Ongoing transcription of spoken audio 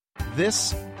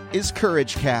This is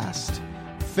Courage Cast.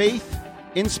 Faith,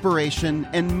 inspiration,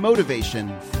 and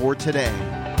motivation for today.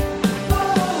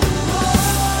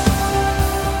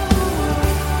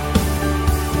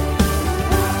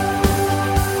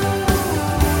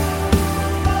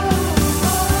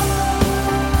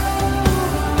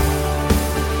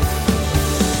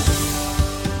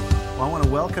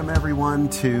 Welcome, everyone,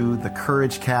 to the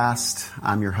Courage Cast.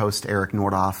 I'm your host, Eric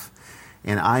Nordoff,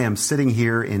 and I am sitting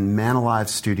here in Man Alive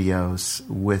Studios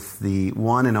with the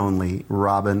one and only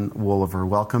Robin Wooliver.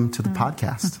 Welcome to the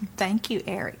podcast. Thank you,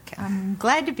 Eric. I'm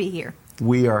glad to be here.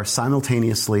 We are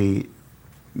simultaneously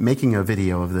making a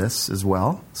video of this as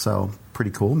well, so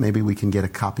pretty cool. Maybe we can get a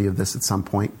copy of this at some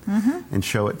point and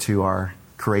show it to our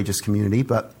courageous community.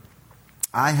 But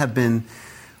I have been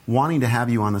wanting to have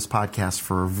you on this podcast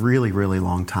for a really, really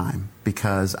long time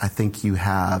because I think you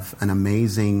have an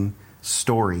amazing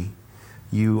story.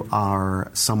 You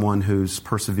are someone who's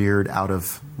persevered out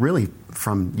of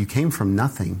you came from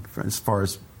nothing as far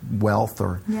as wealth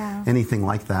or anything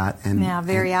like that. And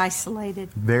very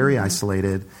isolated. Very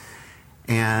isolated.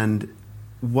 And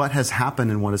what has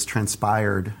happened and what has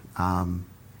transpired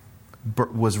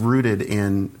was rooted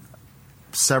in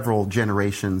several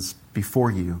generations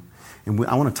before you. And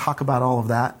I want to talk about all of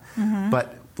that,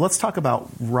 but let's talk about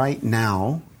right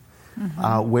now.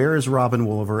 Where is Robin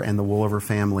Wooliver and the Wooliver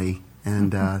family?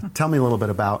 And tell me a little bit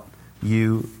about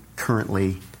you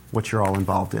currently, what you're all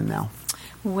involved in now.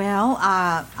 Well,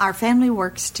 our family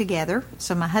works together.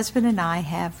 So my husband and I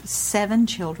have 7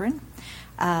 children.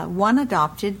 One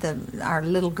adopted, our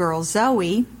little girl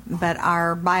Zoe, but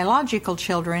our biological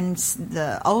children,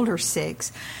 the older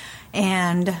 6,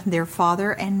 and their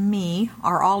father and me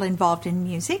are all involved in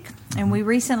music. And we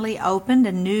recently opened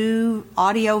a new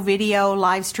audio-video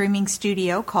live streaming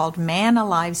studio called Man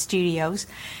Alive Studios.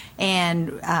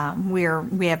 And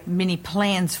we have many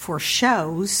plans for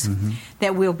shows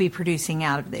that we'll be producing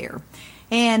out of there.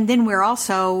 And then we're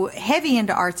also heavy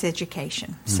into arts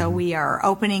education. So we are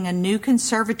opening a new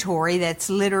conservatory that's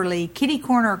literally kitty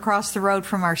corner across the road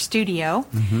from our studio,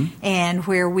 and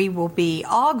where we will be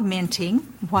augmenting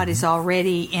what is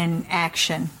already in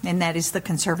action, and that is the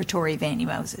Conservatory of Annie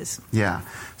Moses. Yeah.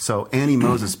 So Annie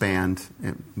Moses Band,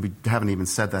 we haven't even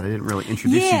said that. I didn't really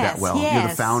introduce you that well. Yes. You're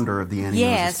the founder of the Annie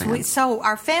Moses Band. So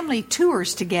our family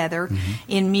tours together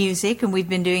in music, and we've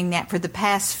been doing that for the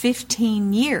past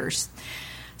 15 years.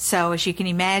 So as you can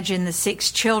imagine, the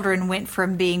 6 children went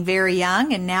from being very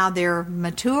young, and now they're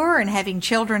mature and having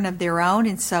children of their own.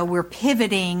 And so we're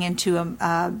pivoting into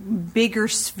a bigger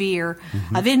sphere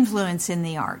of influence in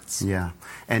the arts. Yeah.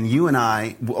 And you and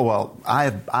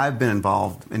I've been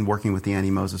involved in working with the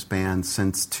Annie Moses Band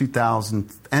since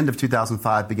end of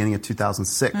 2005, beginning of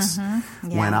 2006,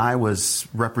 when I was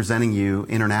representing you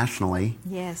internationally.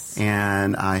 Yes.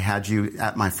 And I had you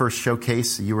at my first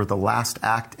showcase. You were the last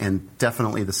act and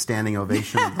definitely the standing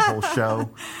ovation of the whole show.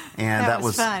 And that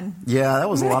was fun. Yeah, that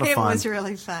was a lot of fun. It was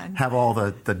really fun. Have all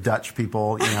the Dutch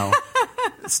people,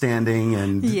 standing,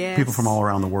 and people from all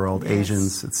around the world,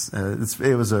 Asians.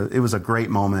 It was a great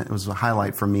moment. It was a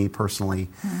highlight for me personally.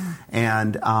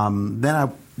 And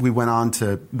then we went on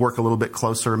to work a little bit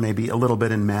closer, maybe a little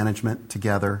bit in management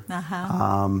together.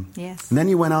 Yes. And then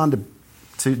you went on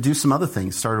to do some other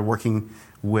things. Started working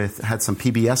had some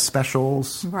PBS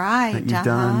specials that you've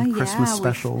done, Christmas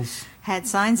specials. Had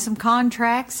signed some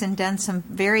contracts and done some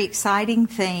very exciting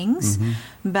things.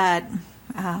 But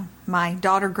my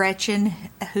daughter Gretchen,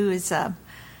 who is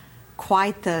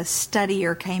quite the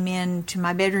studier, came into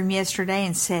my bedroom yesterday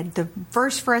and said, the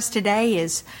verse for us today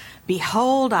is,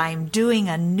 "Behold, I am doing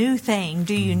a new thing.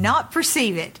 Do you not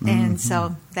perceive it?" And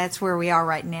so that's where we are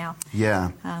right now.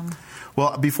 Yeah.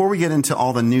 Well, before we get into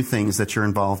all the new things that you're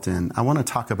involved in, I want to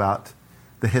talk about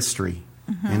the history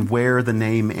and where the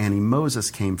name Annie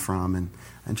Moses came from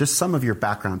and just some of your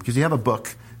background. Because you have a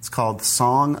book, it's called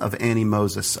Song of Annie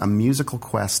Moses, A Musical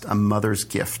Quest, A Mother's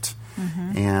Gift.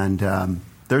 And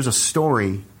there's a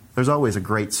story. There's always a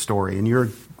great story, and you're a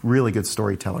really good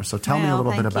storyteller. So tell me a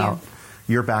little bit about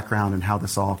your background and how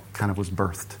this all kind of was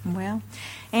birthed. Well,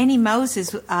 Annie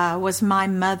Moses was my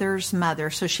mother's mother,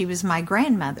 so she was my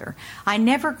grandmother. I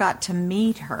never got to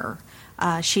meet her.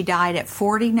 She died at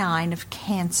 49 of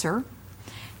cancer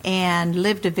and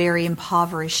lived a very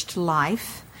impoverished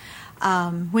life.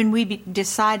 When we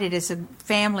decided as a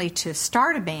family to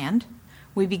start a band,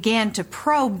 we began to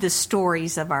probe the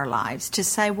stories of our lives to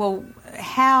say, well,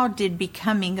 how did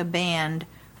becoming a band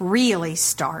really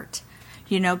start?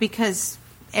 Because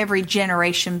every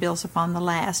generation builds upon the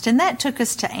last. And that took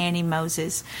us to Annie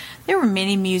Moses. There were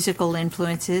many musical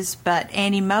influences, but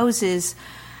Annie Moses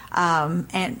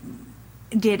and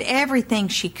did everything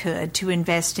she could to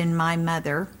invest in my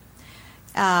mother.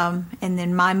 And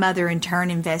then my mother, in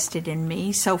turn, invested in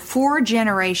me. So 4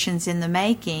 generations in the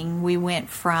making, we went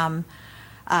from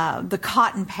the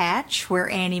cotton patch, where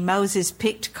Annie Moses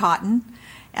picked cotton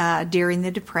during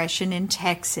the Depression in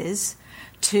Texas,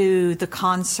 to the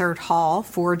concert hall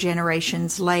 4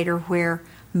 generations later, where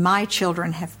my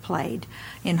children have played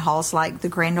in halls like the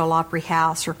Grand Ole Opry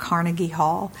House or Carnegie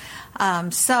Hall.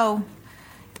 So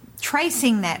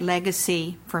tracing that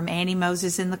legacy from Annie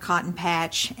Moses in the cotton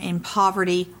patch, in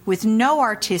poverty, with no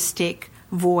artistic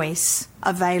voice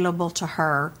available to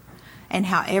her, and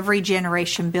how every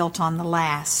generation built on the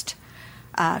last,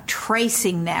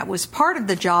 tracing that was part of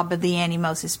the job of the Annie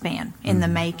Moses Band in the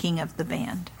making of the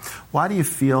band. Why do you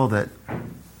feel that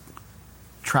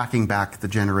tracking back the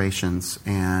generations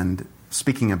and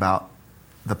speaking about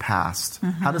the past,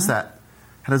 what does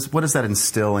that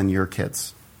instill in your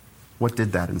kids? What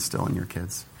did that instill in your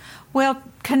kids? Well,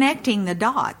 connecting the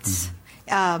dots.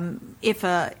 If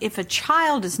a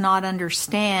child does not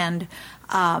understand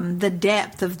the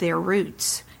depth of their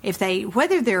roots,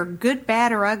 whether they're good,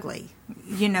 bad, or ugly,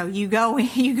 you go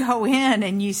in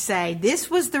and you say, this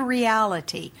was the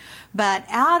reality. But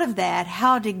out of that,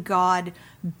 how did God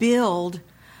build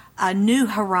a new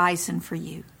horizon for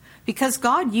you? Because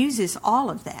God uses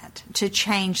all of that to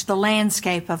change the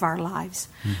landscape of our lives.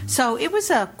 So it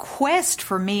was a quest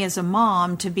for me as a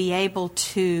mom to be able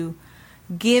to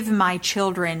give my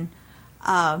children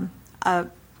a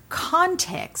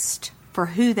context for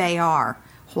who they are,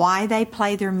 why they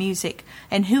play their music,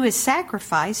 and who is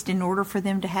sacrificed in order for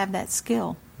them to have that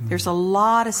skill. There's a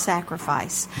lot of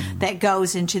sacrifice that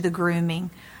goes into the grooming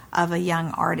of a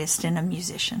young artist and a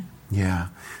musician. Yeah.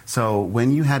 So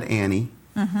when you had Annie,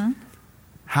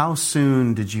 how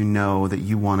soon did you know that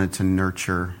you wanted to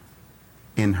nurture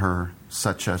in her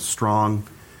such a strong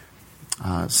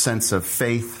sense of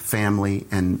faith, family,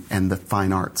 and the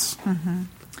fine arts?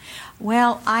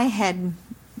 Well,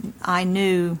 I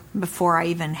knew before I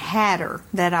even had her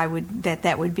that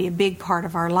would be a big part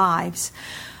of our lives,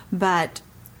 but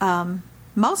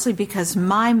mostly because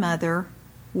my mother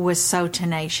was so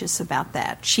tenacious about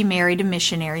that. She married a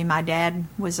missionary. My dad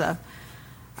was a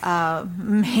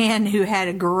man who had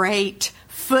a great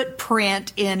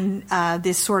footprint in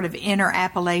this sort of inner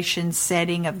Appalachian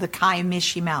setting of the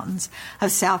Kiamishi Mountains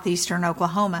of southeastern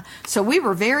Oklahoma. So we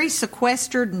were very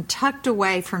sequestered and tucked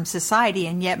away from society,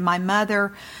 and yet my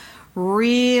mother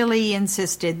really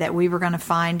insisted that we were going to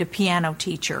find a piano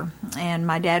teacher. And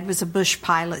my dad was a bush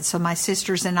pilot, so my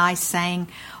sisters and I sang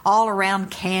all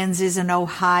around Kansas and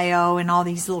Ohio and all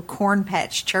these little corn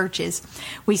patch churches.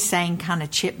 We sang kind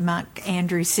of Chipmunk,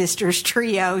 Andrews Sisters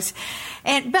trios.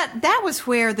 But that was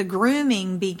where the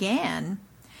grooming began.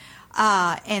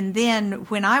 And then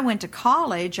when I went to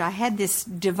college, I had this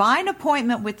divine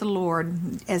appointment with the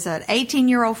Lord. As an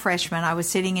 18-year-old freshman, I was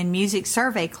sitting in music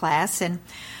survey class, and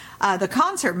the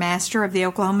concertmaster of the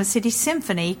Oklahoma City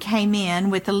Symphony came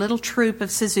in with a little troupe of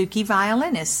Suzuki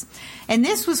violinists. And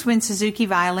this was when Suzuki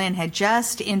violin had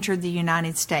just entered the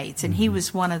United States, and he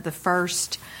was one of the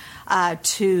first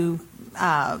to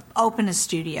open a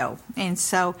studio. And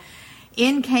so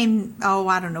in came,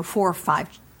 4 or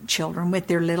 5 children with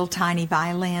their little tiny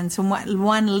violins, and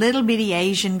one little bitty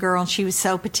Asian girl. She was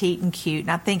so petite and cute,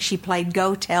 and I think she played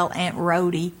Go Tell Aunt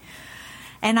Rhody.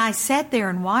 And I sat there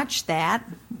and watched that.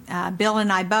 Bill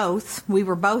and I we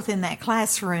were both in that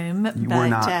classroom,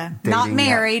 but not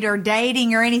married or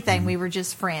dating or anything. We were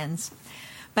just friends.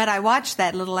 But I watched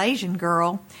that little Asian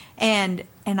girl, and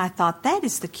I thought, that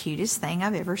is the cutest thing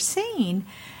I've ever seen.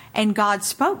 And God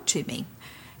spoke to me,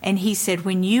 and He said,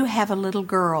 when you have a little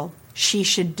girl, she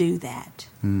should do that.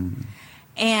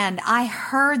 And I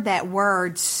heard that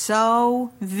word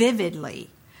so vividly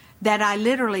that I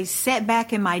literally sat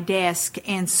back in my desk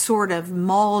and sort of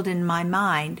mulled in my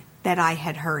mind that I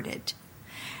had heard it.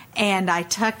 And I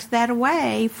tucked that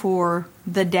away for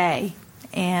the day.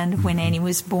 And when Annie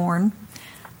was born,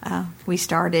 we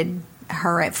started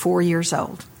her at 4 years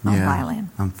old on violin.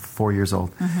 I'm 4 years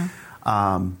old.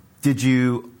 Did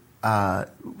you,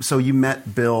 so you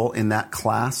met Bill in that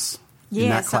class? In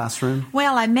that classroom?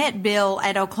 Well, I met Bill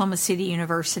at Oklahoma City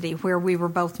University, where we were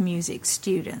both music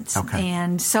students. Okay.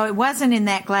 And so it wasn't in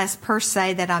that class per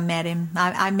se that I met him.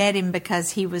 I met him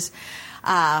because he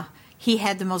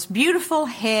had the most beautiful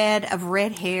head of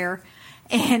red hair,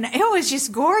 And it was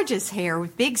just gorgeous hair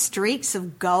with big streaks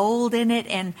of gold in it.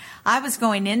 And I was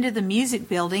going into the music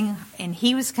building, and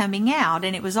he was coming out.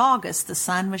 And it was August. The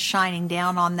sun was shining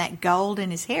down on that gold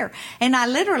in his hair. And I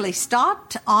literally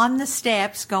stopped on the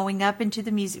steps going up into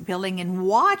the music building and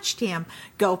watched him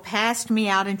go past me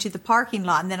out into the parking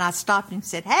lot. And then I stopped and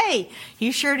said, "Hey,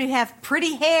 you sure do have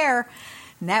pretty hair."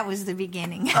 And that was the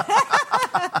beginning.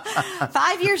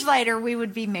 5 years later, we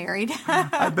would be married.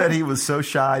 I bet he was so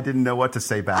shy, didn't know what to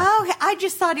say back. Oh, I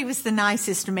just thought he was the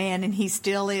nicest man, and he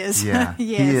still is. Yeah,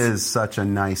 yes. He is such a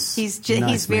nice He's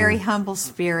very humble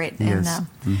spirit. He and is.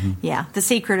 Yeah, the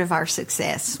secret of our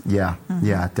success. Yeah,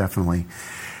 yeah, definitely.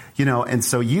 And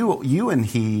so you and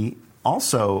he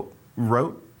also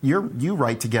wrote, you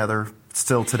write together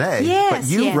still today. Yes,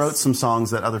 but you yes. wrote some songs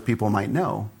that other people might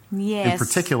know. Yes. In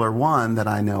particular, one that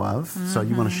I know of. So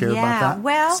you want to share about that?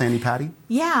 Well, Sandy Patty?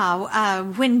 Yeah.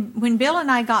 When Bill and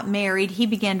I got married, he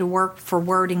began to work for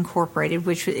Word Incorporated,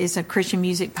 which is a Christian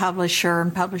music publisher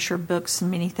and publisher of books and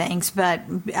many things. But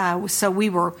so we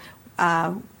wrote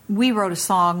a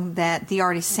song that the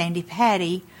artist Sandy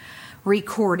Patty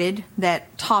recorded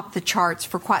that topped the charts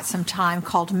for quite some time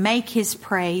called "Make His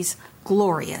Praise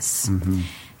Glorious."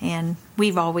 And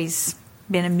we've always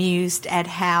been amused at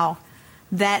how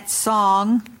that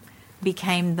song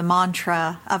became the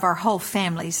mantra of our whole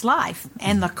family's life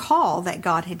and the call that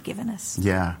God had given us.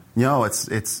 Yeah.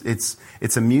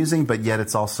 It's amusing, but yet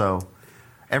it's also,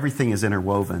 everything is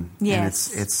interwoven.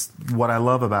 Yes. And it's what I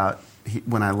love about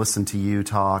when I listen to you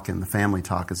talk and the family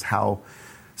talk is how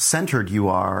centered you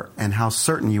are and how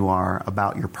certain you are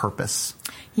about your purpose.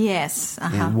 Yes.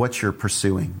 And what you're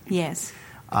pursuing. Yes.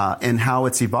 And how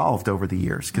it's evolved over the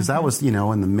years. Because that was, in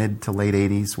the mid to late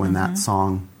 80s when that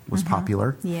song was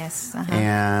popular. Yes.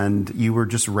 And you were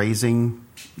just raising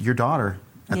your daughter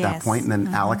at that point. And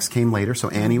then Alex came later. So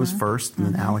Annie was first, and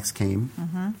then Alex came.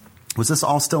 Was this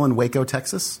all still in Waco,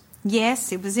 Texas?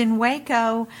 Yes, it was in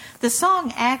Waco. The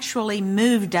song actually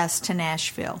moved us to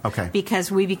Nashville. Okay.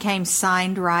 Because we became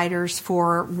signed writers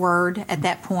for Word at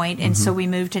that point, and so we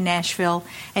moved to Nashville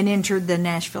and entered the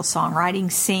Nashville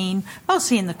songwriting scene,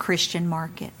 mostly in the Christian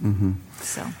market.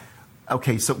 So.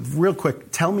 Okay, so real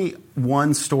quick, tell me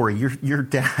one story. Your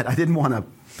dad, I didn't want to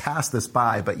pass this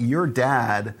by, but your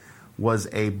dad was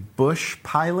a bush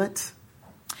pilot.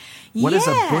 What is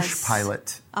a bush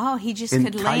pilot? Oh, he just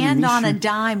could land on a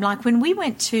dime. Like when we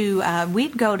went to,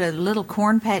 we'd go to little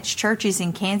corn patch churches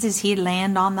in Kansas. He'd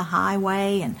land on the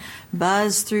highway and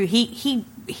buzz through. He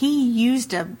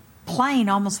used a plane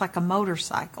almost like a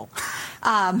motorcycle,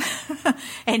 but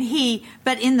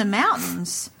in the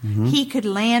mountains, he could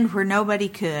land where nobody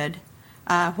could.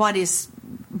 What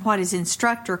his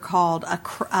instructor called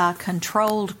a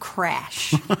controlled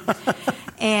crash.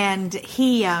 And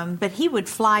but he would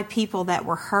fly people that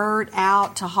were hurt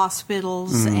out to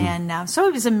hospitals, and so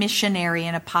he was a missionary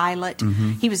and a pilot.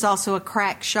 He was also a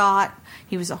crack shot.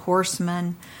 He was a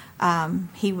horseman.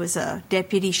 He was a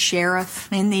deputy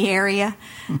sheriff in the area.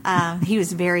 He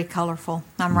was very colorful.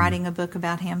 I'm writing a book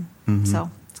about him, so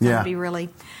it's going to be really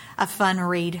a fun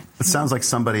read. It sounds like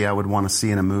somebody I would want to see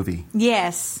in a movie.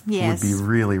 Yes. It would be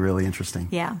really, really interesting.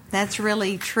 Yeah, that's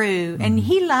really true. And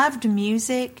he loved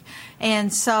music,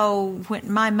 and so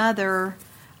when my mother,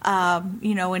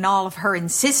 in all of her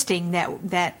insisting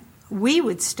that we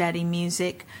would study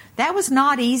music, that was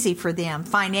not easy for them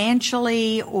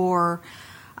financially or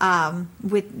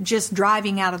with just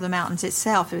driving out of the mountains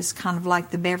itself. It was kind of like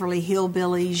the Beverly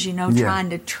Hillbillies, trying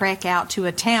to trek out to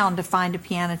a town to find a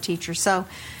piano teacher. So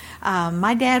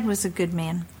my dad was a good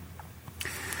man.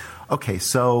 Okay,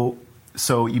 so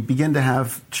you begin to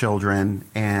have children,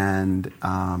 and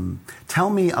tell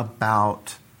me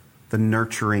about the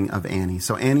nurturing of Annie.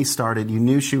 So Annie started, you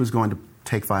knew she was going to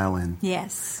take violin.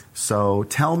 Yes. So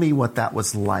tell me what that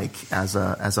was like as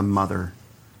a mother,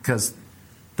 because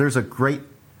there's a great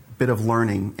bit of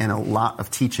learning and a lot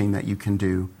of teaching that you can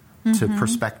do to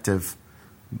prospective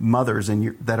mothers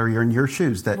that are in your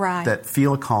shoes, that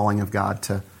feel a calling of God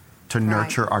to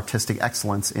nurture artistic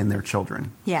excellence in their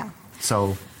children. Yeah.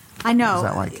 So I know. What was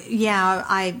that like? Yeah,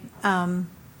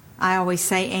 I always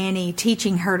say Annie,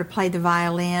 teaching her to play the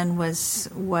violin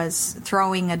was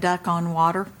throwing a duck on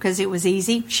water because it was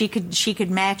easy. She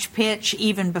could match pitch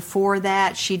even before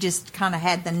that. She just kind of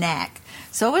had the knack.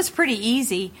 So it was pretty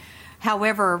easy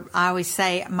However, I always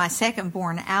say my second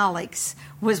born, Alex,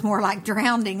 was more like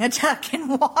drowning a duck in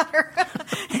water.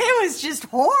 It was just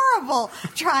horrible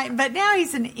trying, but now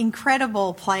he's an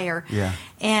incredible player. Yeah.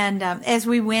 And as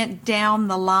we went down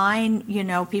the line,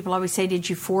 people always say, did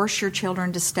you force your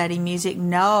children to study music?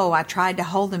 No, I tried to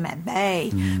hold them at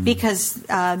bay because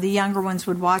the younger ones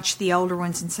would watch the older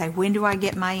ones and say, when do I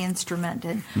get my instrument?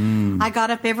 And I got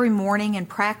up every morning and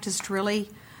practiced really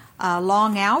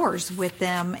long hours with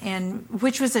them, and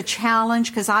which was a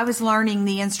challenge because I was learning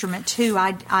the instrument too.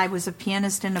 I was a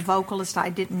pianist and a vocalist.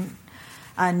 I didn't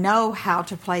know how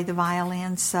to play the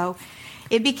violin, so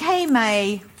it became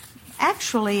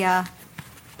actually a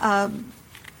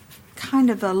kind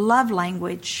of a love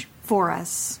language for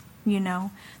us.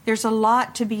 There's a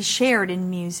lot to be shared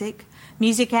in music.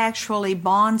 Music actually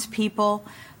bonds people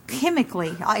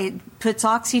chemically. It puts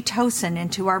oxytocin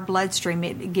into our bloodstream.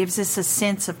 It gives us a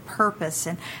sense of purpose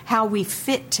and how we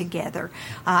fit together.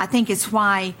 I think it's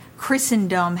why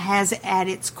Christendom has at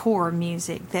its core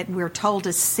music, that we're told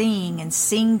to sing and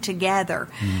sing together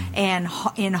and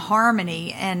in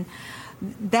harmony. And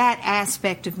that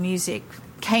aspect of music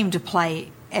came to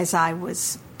play as I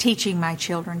was teaching my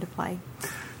children to play.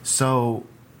 So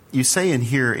you say in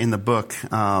here in the book,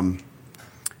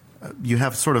 you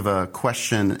have sort of a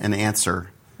question and answer,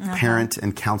 parent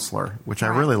and counselor, which I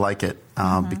really like it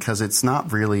because it's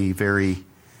not really very,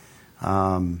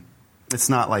 it's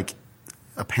not like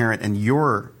a parent and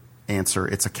your answer,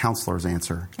 it's a counselor's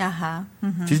answer.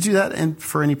 Did you do that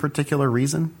for any particular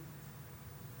reason?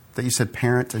 That you said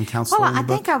parent and counselor in the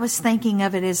book? I think I was thinking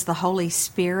of it as the Holy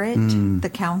Spirit, the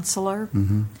counselor,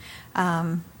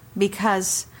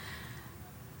 because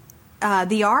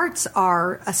the arts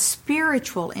are a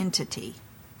spiritual entity.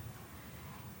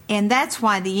 And that's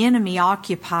why the enemy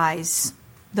occupies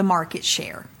the market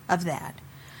share of that.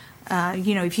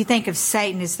 If you think of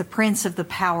Satan as the prince of the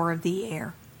power of the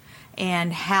air,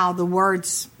 and how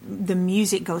the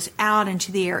music goes out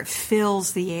into the air, it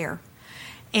fills the air.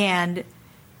 And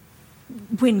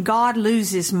when God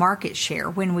loses market share,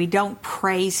 when we don't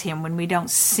praise Him, when we don't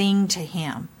sing to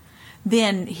Him,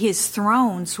 then His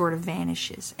throne sort of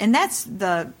vanishes. And that's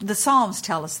the Psalms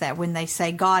tell us that when they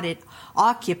say God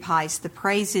occupies the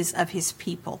praises of His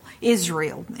people,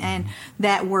 Israel. And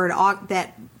that word,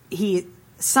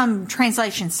 some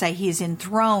translations say He is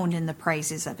enthroned in the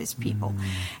praises of His people.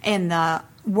 And the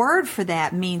word for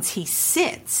that means He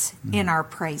sits in our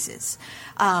praises.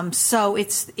 So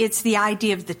it's the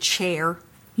idea of the chair,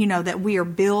 that we are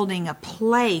building a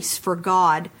place for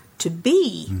God to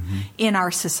be in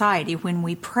our society when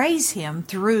we praise Him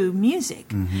through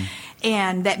music.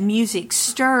 And that music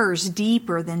stirs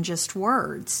deeper than just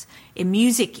words. And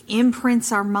music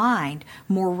imprints our mind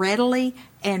more readily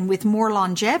and with more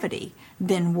longevity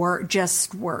than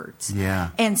just words. Yeah.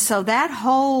 And so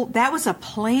that was a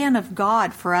plan of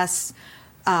God for us,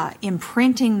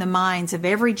 imprinting the minds of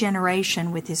every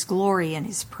generation with His glory and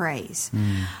His praise.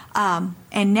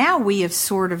 And now we have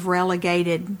sort of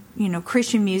relegated,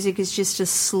 Christian music is just a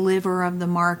sliver of the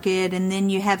market, and then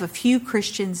you have a few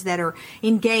Christians that are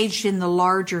engaged in the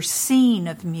larger scene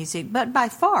of music. But by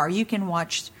far, you can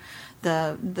watch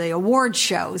the award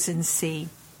shows and see,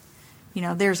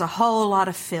 there's a whole lot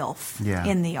of filth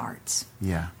in the arts.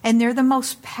 Yeah. And they're the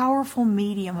most powerful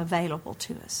medium available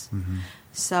to us.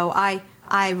 So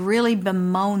I really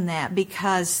bemoan that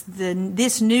because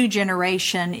this new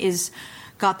generation is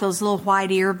got those little white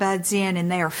earbuds in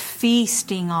and they are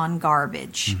feasting on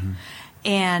garbage.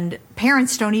 And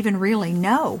parents don't even really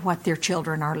know what their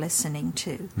children are listening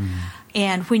to.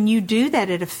 And when you do that,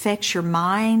 it affects your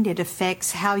mind. It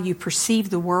affects how you perceive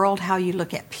the world, how you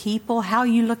look at people, how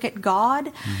you look at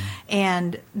God.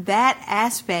 And that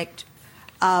aspect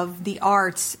of the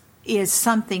arts is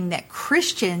something that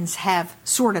Christians have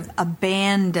sort of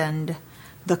abandoned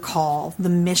the call, the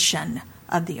mission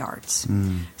of the arts.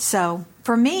 So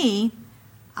for me,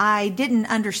 I didn't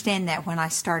understand that when I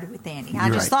started with Annie. I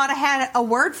just thought I had a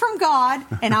word from God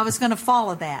and I was going to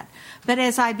follow that. But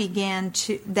as I began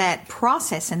that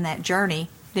process and that journey,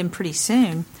 then pretty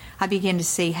soon I began to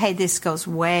see, hey, this goes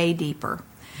way deeper.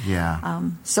 Yeah.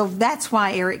 So that's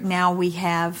why, Eric, now we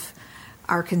have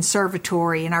our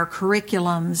conservatory and our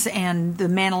curriculums and the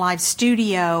Man Alive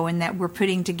studio, and that we're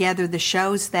putting together the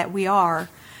shows that we are,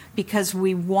 because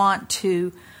we want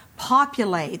to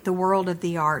populate the world of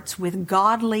the arts with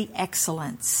godly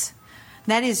excellence.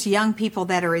 That is, young people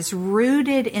that are as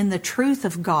rooted in the truth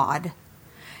of God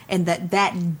and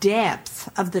that depth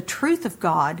of the truth of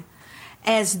God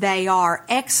as they are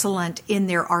excellent in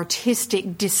their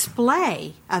artistic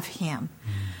display of Him.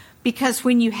 Because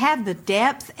when you have the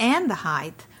depth and the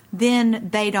height, then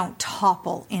they don't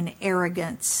topple in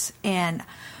arrogance and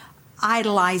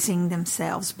idolizing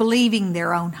themselves, believing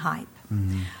their own hype.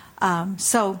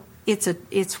 So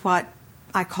it's what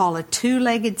I call a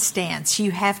two-legged stance.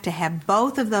 You have to have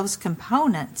both of those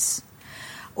components,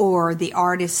 or the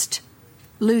artist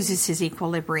loses his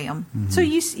equilibrium. So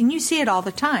you see it all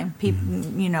the time.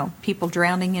 People, people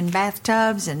drowning in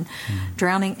bathtubs and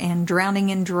drowning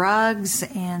in drugs,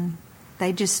 and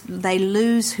they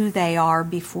lose who they are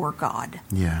before God.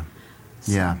 Yeah.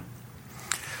 Yeah.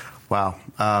 Wow.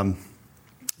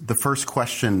 The first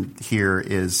question here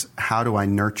is, how do I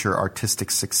nurture artistic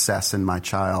success in my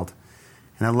child?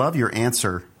 And I love your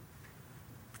answer,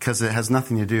 because it has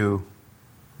nothing to do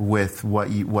with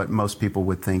what most people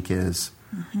would think is,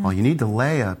 well, you need to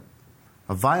lay a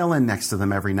violin next to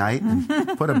them every night and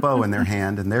put a bow in their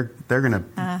hand, and they're going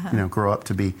to grow up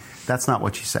to be. That's not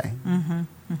what you say.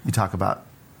 You talk about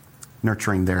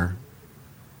nurturing their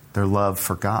love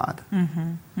for God,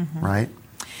 right?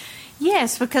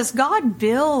 Yes, because God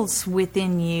builds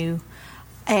within you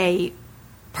a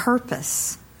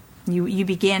purpose. You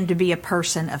begin to be a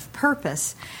person of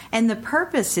purpose. And the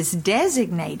purpose is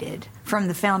designated from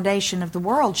the foundation of the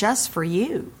world just for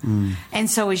you. And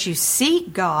so as you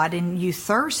seek God and you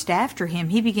thirst after Him,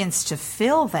 He begins to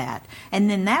fill that. And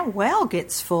then that well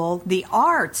gets full. The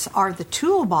arts are the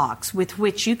toolbox with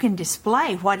which you can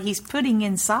display what He's putting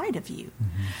inside of you.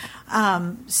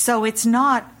 So it's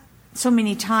not... So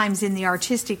many times in the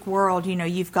artistic world,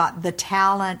 you've got the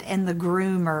talent and the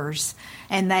groomers,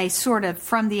 and they sort of,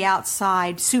 from the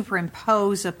outside,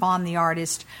 superimpose upon the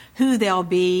artist who they'll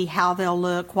be, how they'll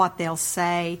look, what they'll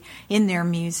say in their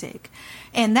music.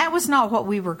 And that was not what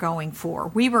we were going for.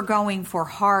 We were going for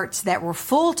hearts that were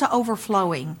full to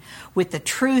overflowing with the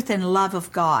truth and love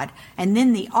of God. And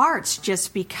then the arts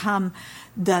just become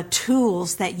the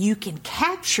tools that you can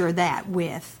capture that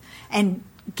with and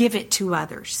give it to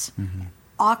others.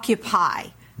 Occupy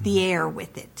the air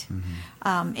with it.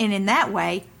 And in that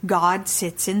way, God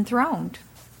sits enthroned.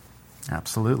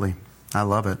 Absolutely. I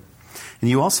love it. And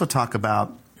you also talk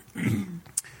about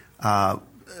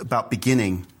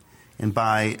beginning, and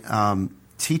by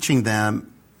teaching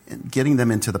them, getting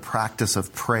them into the practice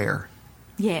of prayer.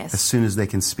 Yes. As soon as they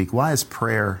can speak. Why is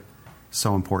prayer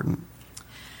so important?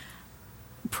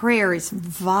 Prayer is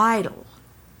vital.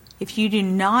 If you do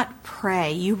not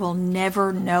pray, you will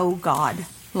never know God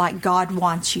like God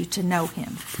wants you to know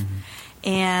Him.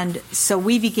 And so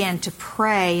we began to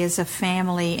pray as a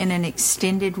family in an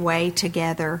extended way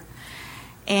together.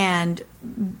 And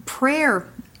prayer,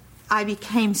 I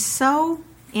became so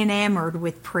enamored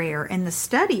with prayer and the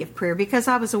study of prayer, because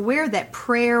I was aware that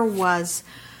prayer was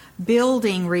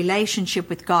building relationship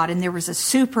with God, and there was a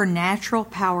supernatural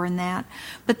power in that.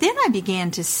 But then I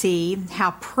began to see how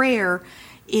prayer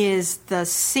is the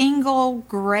single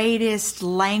greatest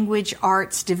language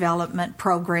arts development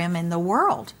program in the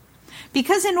world.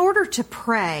 Because in order to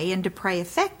pray, and to pray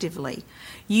effectively,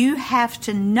 you have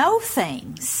to know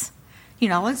things.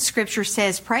 Scripture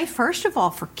says, pray first of all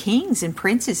for kings and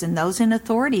princes and those in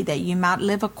authority, that you might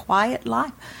live a quiet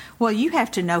life. Well, you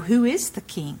have to know who is the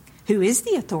king, who is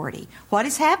the authority, what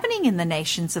is happening in the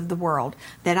nations of the world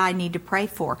that I need to pray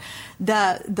for.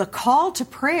 The call to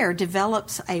prayer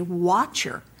develops a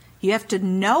watcher. You have to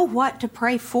know what to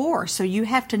pray for. So you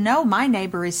have to know, my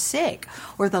neighbor is sick,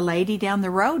 or the lady down the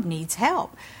road needs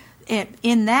help. And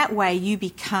in that way, you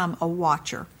become a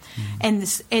watcher. And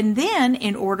then,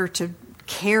 in order to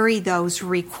carry those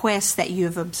requests that you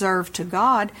have observed to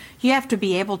God, you have to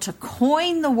be able to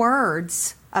coin the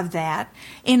words of that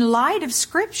in light of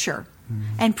Scripture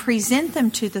and present them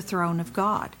to the throne of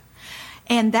God.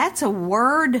 And that's a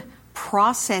word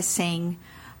processing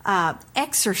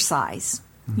exercise,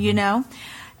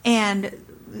 And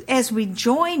as we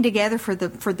joined together for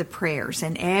the prayers,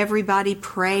 and everybody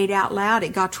prayed out loud,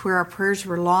 it got to where our prayers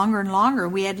were longer and longer.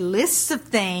 We had lists of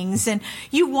things, and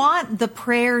you want the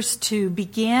prayers to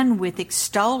begin with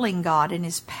extolling God and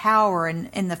His power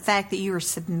and the fact that you are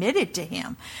submitted to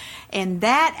Him. And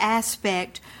that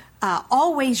aspect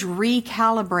always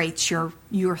recalibrates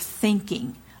your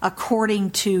thinking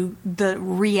according to the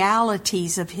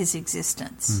realities of His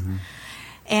existence.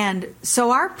 And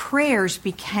so our prayers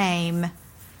became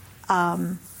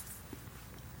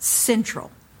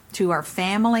central to our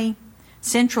family,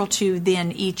 central to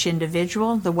then each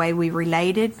individual, the way we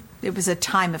related. It was a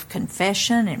time of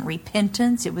confession and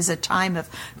repentance. It was a time of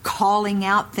calling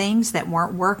out things that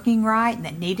weren't working right and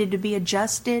that needed to be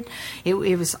adjusted. It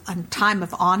was a time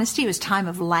of honesty. It was a time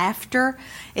of laughter.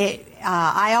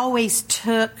 I always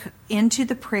took into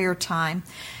the prayer time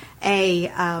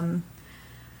an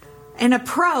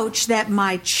approach that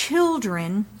my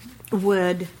children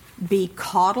would be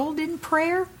coddled in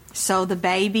prayer. So the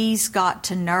babies got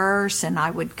to nurse, and I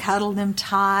would cuddle them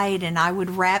tight, and I would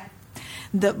wrap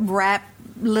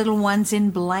little ones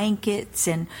in blankets,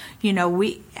 and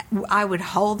I would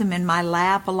hold them in my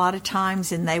lap a lot of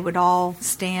times, and they would all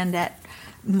stand at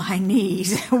my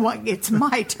knees. It's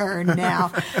my turn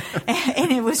now.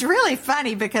 And it was really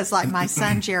funny because, like, my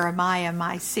son Jeremiah,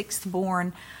 my sixth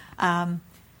born,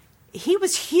 he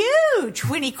was huge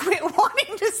when he quit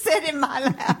wanting to sit in my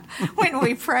lap when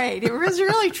we prayed. It was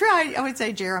really true. I would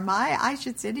say, Jeremiah, I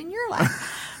should sit in your lap.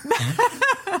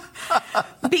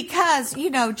 Because,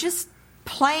 just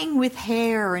playing with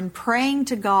hair and praying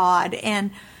to God,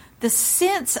 and the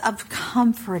sense of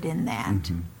comfort in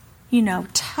that,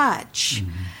 touch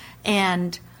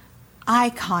and eye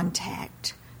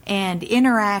contact and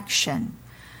interaction.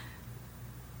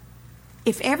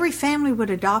 If every family would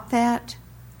adopt that,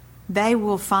 they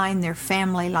will find their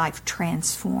family life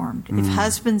transformed. If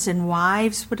husbands and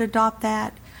wives would adopt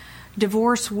that,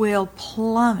 divorce will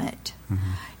plummet.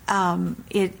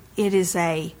 It is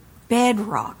a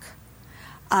bedrock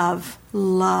of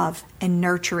love and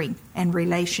nurturing and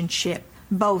relationship,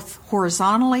 both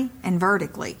horizontally and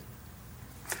vertically.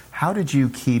 How did you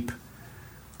keep,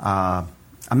 I'm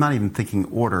not even thinking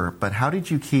order, but how did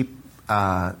you keep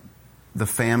the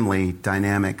family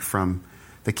dynamic from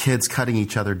the kids cutting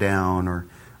each other down? Or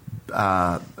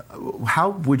how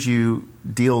would you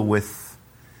deal with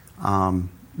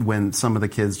when some of the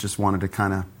kids just wanted to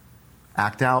kind of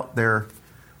act out their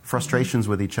frustrations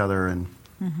with each other? And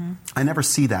I never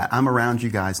see that. I'm around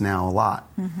you guys now a lot,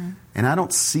 and I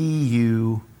don't see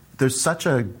you. There's such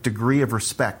a degree of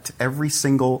respect.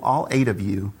 All 8 of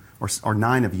you, or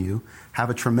 9 of you,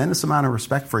 have a tremendous amount of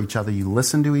respect for each other. You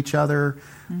listen to each other.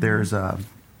 There's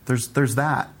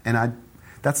that, and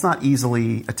that's not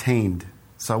easily attained.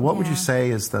 So what would you say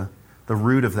is the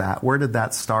root of that? Where did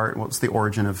that start? What's the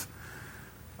origin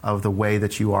of the way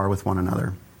that you are with one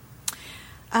another?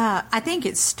 I think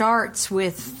it starts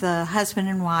with the husband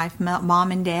and wife,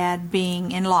 mom and dad,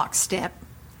 being in lockstep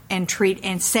and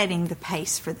setting the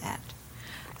pace for that.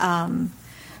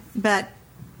 But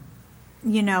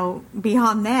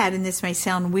beyond that, and this may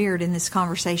sound weird in this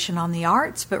conversation on the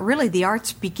arts, but really the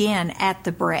arts begin at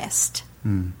the breast.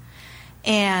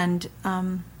 And,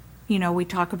 we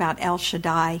talk about El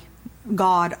Shaddai,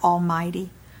 God Almighty.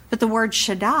 But the word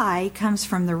Shaddai comes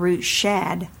from the root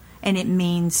shad, and it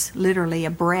means literally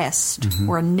a breast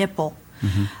or a nipple.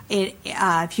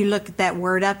 If you look at that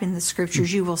word up in the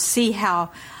scriptures, you will see how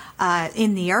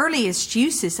in the earliest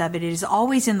uses of it, it is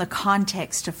always in the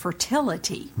context of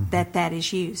fertility that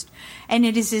is used. And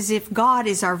it is as if God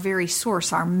is our very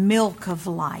source, our milk of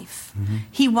life.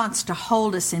 He wants to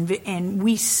hold us, and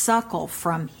we suckle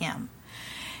from Him.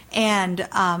 And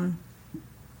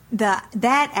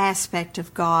that aspect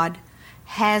of God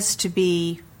has to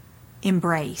be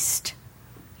embraced.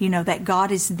 That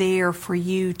God is there for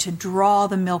you to draw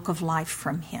the milk of life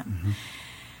from Him.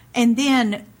 And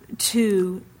then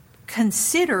to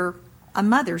consider a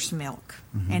mother's milk,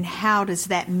 and how does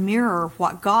that mirror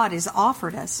what God has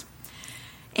offered us.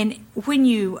 And when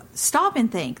you stop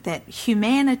and think that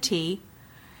humanity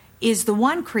is the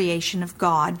one creation of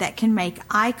God that can make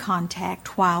eye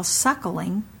contact while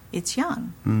suckling its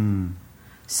young.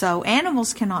 So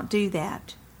animals cannot do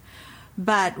that.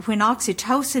 But when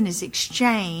oxytocin is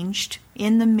exchanged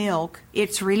in the milk,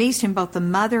 it's released in both the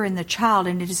mother and the child,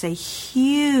 and it is a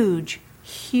huge,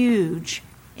 huge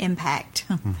impact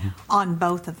on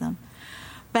both of them.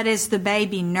 But as the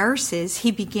baby nurses,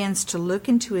 he begins to look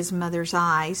into his mother's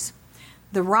eyes.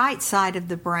 The right side of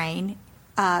the brain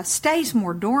stays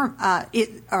more dormant.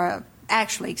 The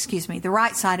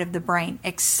right side of the brain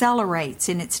accelerates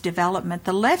in its development.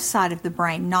 The left side of the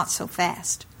brain, not so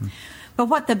fast. But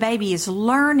what the baby is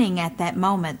learning at that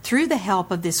moment, through the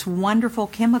help of this wonderful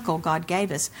chemical God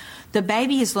gave us, the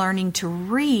baby is learning to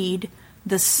read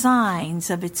the signs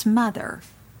of its mother.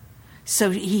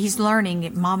 So he's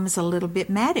learning, Mama's a little bit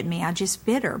mad at me. I just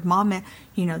bit her. Mama,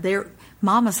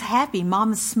 Mama's happy.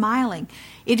 Mama's smiling.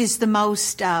 It is the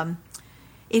most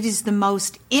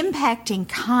impacting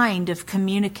kind of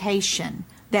communication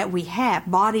that we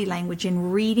have, body language,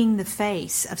 and reading the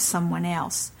face of someone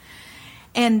else.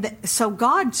 And so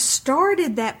God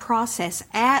started that process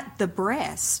at the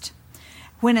breast.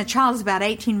 When a child is about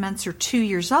 18 months or 2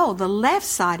 years old, the left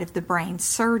side of the brain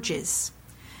surges.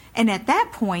 And at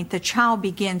that point, the child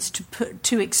begins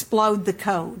to explode the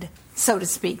code, so to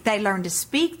speak. They learn to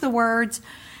speak the words,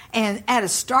 and at a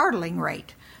startling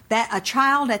rate. That a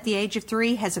child at the age of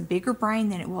 3 has a bigger brain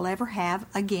than it will ever have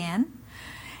again,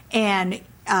 and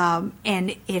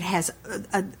it has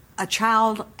a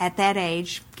child at that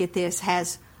age, get this,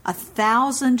 has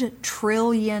 1,000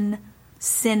 trillion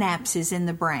synapses in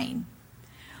the brain.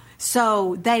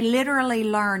 So they literally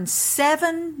learn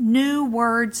 7 new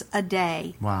words a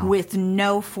day. Wow. With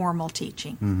no formal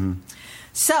teaching. Mm-hmm.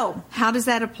 So how does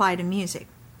that apply to music?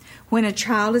 When a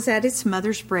child is at its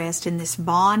mother's breast and this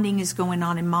bonding is going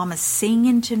on and mama's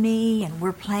singing to me and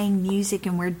we're playing music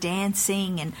and we're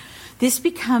dancing, and this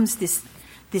becomes this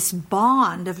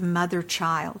bond of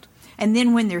mother-child. And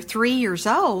then when they're 3 years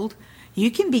old,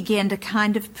 you can begin to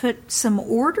kind of put some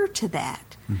order to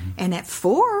that. Mm-hmm. And at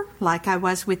 4, like I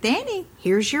was with Annie,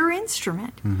 here's your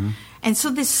instrument. Mm-hmm. And so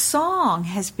this song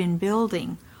has been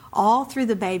building all through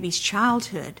the baby's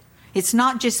childhood. It's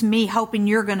not just me hoping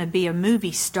you're going to be a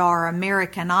movie star,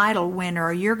 American Idol winner,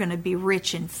 or you're going to be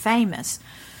rich and famous.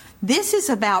 This is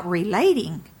about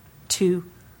relating to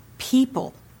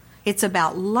people. It's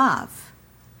about love.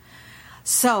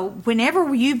 So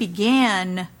whenever you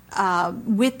begin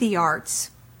with the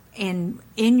arts in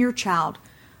your child,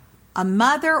 a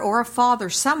mother or a father,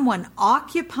 someone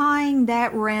occupying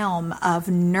that realm of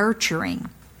nurturing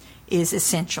is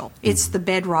essential. Mm-hmm. It's the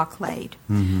bedrock laid.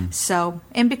 Mm-hmm. So,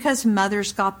 and because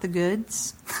mother's got the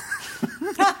goods.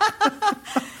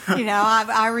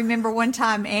 I remember one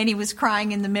time Annie was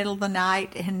crying in the middle of the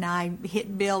night, and I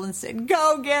hit Bill and said,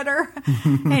 "Go get her."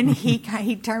 And he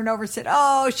turned over and said,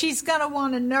 "Oh, she's going to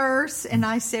want a nurse." And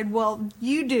I said, "Well,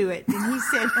 you do it." And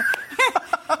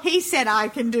he said, "I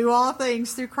can do all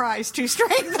things through Christ who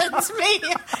strengthens me."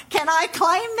 Can I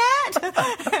claim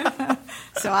that?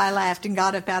 So I laughed and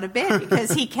got up out of bed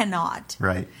because he cannot.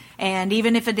 Right. And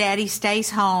even if a daddy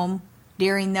stays home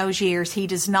during those years, he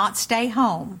does not stay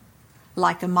home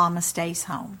like a mama stays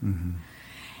home. Mm-hmm.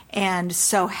 And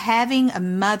so having a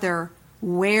mother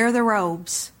wear the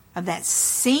robes of that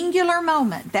singular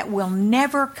moment that will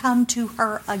never come to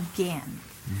her again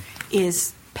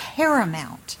is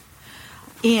paramount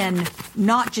in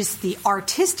not just the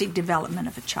artistic development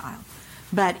of a child,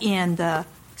 but in the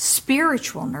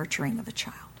spiritual nurturing of a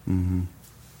child. Mm-hmm.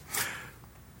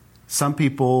 Some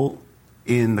people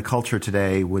in the culture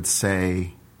today would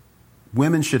say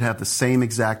women should have the same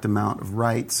exact amount of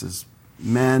rights as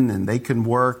men, and they can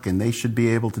work, and they should be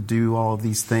able to do all of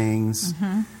these things.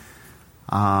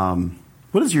 Mm-hmm.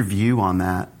 What is your view on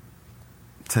that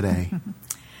today?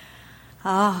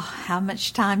 Oh, how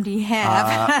much time do you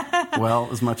have? Well,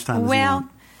 as much time as you want.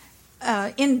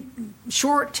 In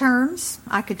short terms,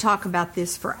 I could talk about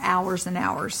this for hours and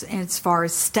hours as far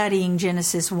as studying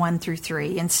Genesis 1 through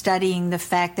 3 and studying the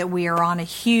fact that we are on a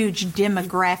huge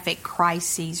demographic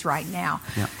crisis right now.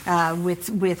 Yeah.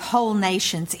 With whole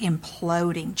nations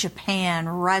imploding. Japan,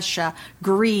 Russia,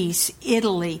 Greece,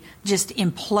 Italy, just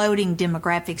imploding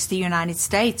demographics. The United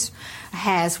States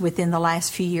has, within the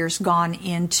last few years, gone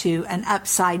into an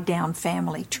upside-down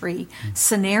family tree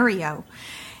scenario.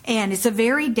 And it's a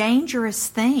very dangerous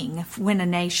thing when a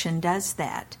nation does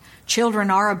that.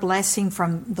 Children are a blessing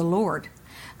from the Lord.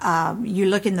 You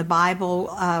look in the Bible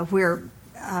where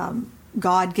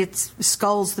God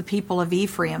scolds the people of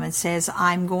Ephraim and says,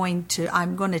 I'm going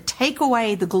to take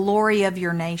away the glory of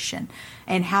your nation.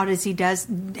 And how does he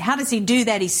do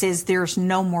that? He says, there's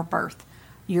no more birth.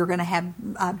 You're going to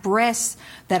have breasts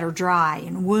that are dry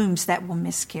and wombs that will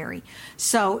miscarry.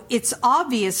 So it's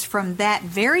obvious from that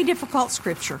very difficult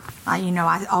scripture.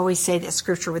 I always say that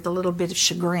scripture with a little bit of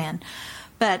chagrin.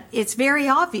 But it's very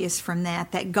obvious from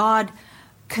that God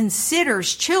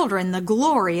considers children the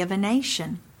glory of a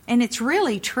nation. And it's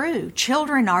really true.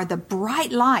 Children are the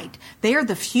bright light. They are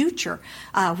the future.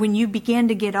 When you begin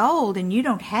to get old and you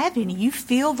don't have any, you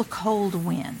feel the cold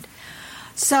wind.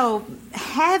 So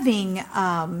having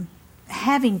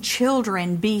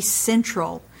children be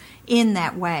central in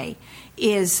that way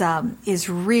is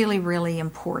really, really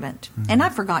important. Mm-hmm. And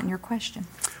I've forgotten your question.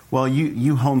 Well,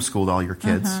 you homeschooled all your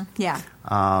kids. Mm-hmm. Yeah.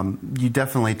 You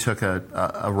definitely took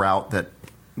a route that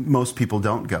most people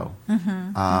don't go.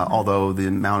 Mm-hmm. Although the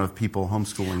amount of people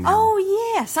homeschooling now.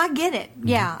 Oh, yes, I get it. Mm-hmm.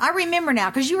 Yeah, I remember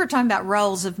now because you were talking about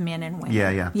roles of men and women.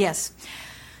 Yeah. Yes.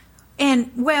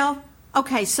 And, well,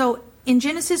 okay, so in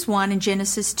Genesis 1 and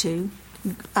Genesis 2,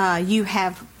 you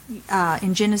have,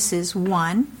 in Genesis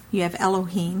 1, you have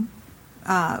Elohim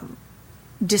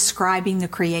describing the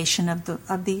creation of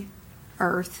the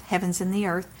earth, heavens and the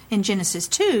earth. In Genesis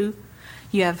 2,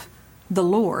 you have the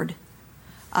Lord,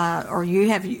 or you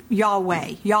have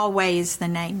Yahweh. Yahweh is the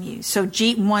name used. So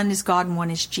one is God and one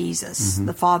is Jesus, mm-hmm.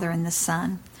 the Father and the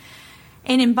Son.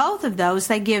 And in both of those,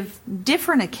 they give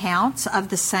different accounts of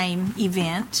the same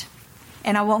event.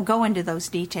 And I won't go into those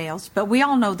details, but we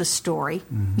all know the story,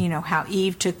 mm-hmm. How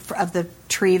Eve took of the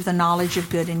tree of the knowledge of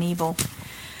good and evil.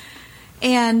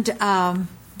 and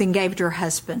then gave it to her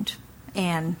husband.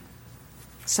 And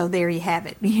so there you have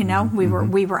it. You know, we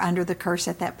were under the curse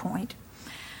at that point.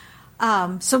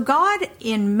 So God,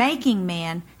 in making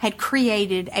man, had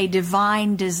created a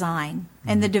divine design.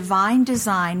 And the divine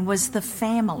design was the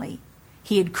family.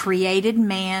 He had created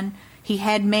man. He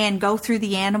had man go through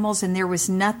the animals, and there was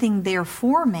nothing there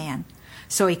for man.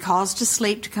 So he caused a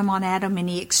sleep to come on Adam, and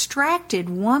he extracted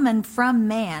woman from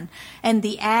man. And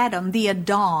the Adam, the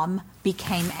Adam,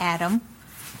 became Adam.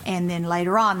 And then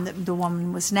later on, the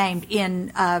woman was named.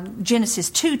 In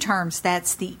Genesis 2 terms,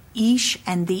 that's the Ish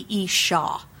and the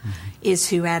Isha, is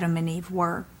who Adam and Eve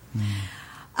were.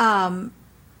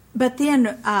 But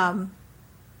then,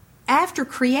 after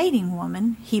creating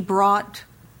woman, he brought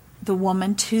the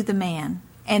woman to the man.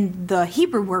 And the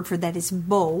Hebrew word for that is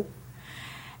bo.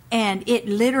 And it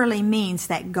literally means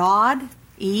that God,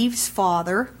 Eve's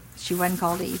father, she wasn't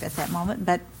called Eve at that moment,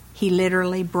 but he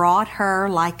literally brought her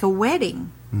like a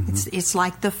wedding. It's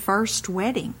like the first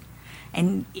wedding.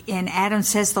 And Adam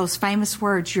says those famous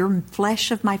words, "You're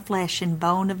flesh of my flesh and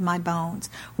bone of my bones.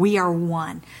 We are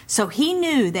one." So he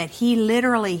knew that he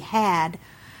literally had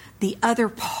the other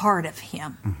part of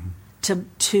him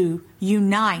to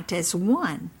unite as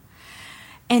one.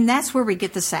 And that's where we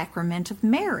get the sacrament of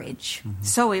marriage.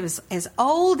 So it was as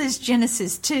old as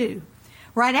Genesis 2.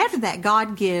 Right after that,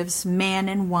 God gives man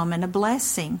and woman a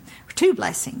blessing, 2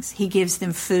 blessings. He gives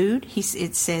them food.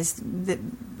 It says that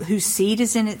whose seed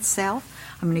is in itself.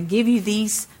 I'm going to give you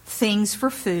these things for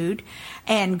food,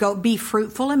 and go be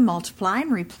fruitful and multiply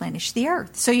and replenish the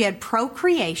earth. So you had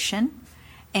procreation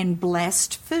and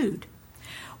blessed food.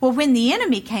 Well, when the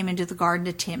enemy came into the garden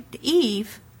to tempt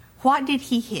Eve, what did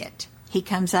he hit? He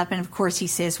comes up and, of course, he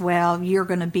says, well, you're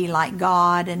going to be like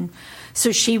God. And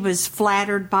so she was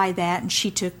flattered by that, and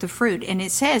she took the fruit. And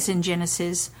it says in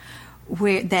Genesis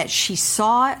that she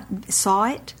saw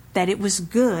it, that it was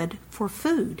good for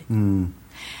food.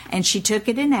 And she took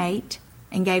it and ate,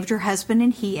 and gave it to her husband,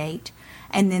 and he ate.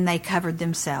 And then they covered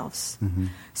themselves.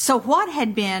 So what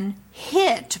had been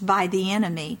hit by the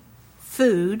enemy?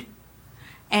 Food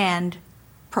and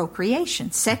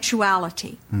procreation,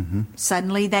 sexuality.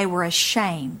 Suddenly they were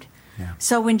ashamed.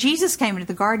 So when Jesus came into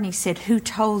the garden, he said, "Who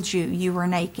told you you were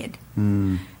naked?"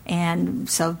 And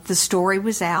so the story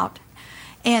was out.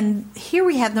 And here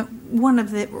we have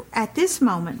at this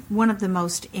moment, one of the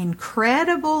most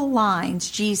incredible lines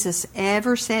Jesus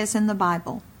ever says in the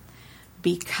Bible.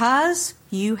 "Because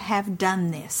you have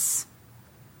done this."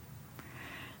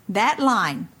 That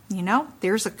line, you know,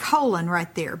 there's a colon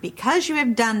right there. Because you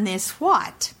have done this,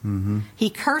 what? He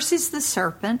curses the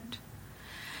serpent.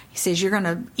 He says, you're going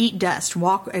to eat dust,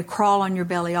 crawl on your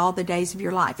belly all the days of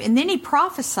your life. And then he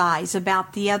prophesies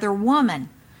about the other woman.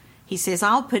 He says,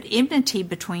 I'll put enmity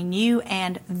between you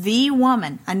and the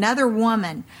woman, another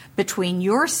woman, between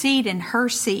your seed and her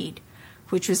seed,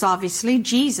 which was obviously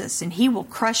Jesus. And he will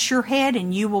crush your head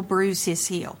and you will bruise his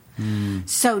heel.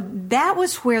 So that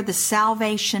was where the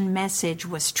salvation message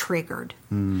was triggered.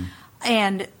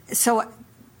 And so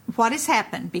what has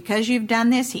happened? Because you've done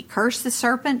this, he cursed the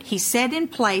serpent. He set in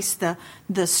place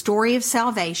the story of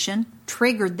salvation,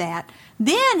 triggered that.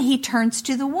 Then he turns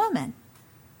to the woman.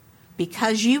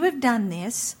 Because you have done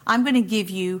this, I'm going to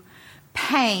give you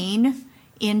pain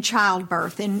in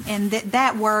childbirth. And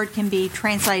that word can be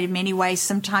translated many ways.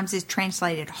 Sometimes it's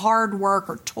translated hard work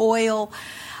or toil.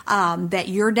 That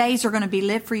your days are going to be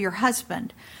lived for your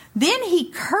husband. Then he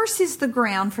curses the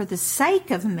ground for the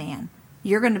sake of man.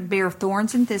 You're going to bear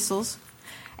thorns and thistles.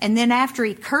 And then after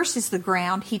he curses the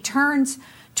ground, he turns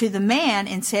to the man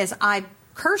and says, I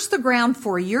curse the ground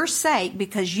for your sake,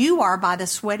 because you are, by the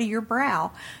sweat of your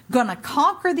brow, going to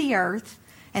conquer the earth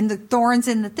and the thorns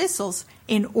and the thistles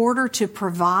in order to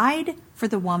provide for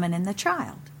the woman and the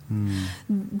child.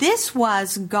 This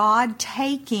was God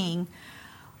taking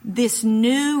this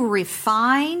new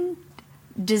refined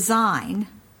design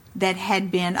that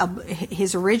had been,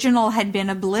 his original had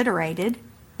been obliterated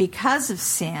because of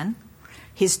sin.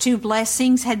 His 2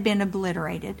 blessings had been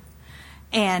obliterated.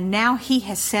 And now he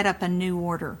has set up a new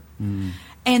order.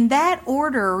 And that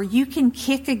order, you can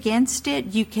kick against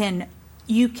it. You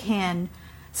can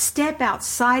step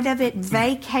outside of it,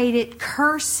 vacate it,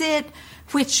 curse it,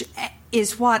 which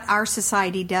is what our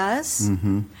society does.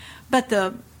 But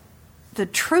the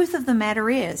truth of the matter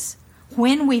is,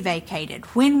 when we vacate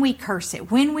it, when we curse it,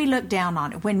 when we look down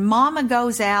on it, when mama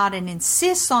goes out and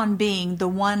insists on being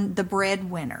the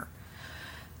breadwinner,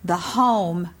 the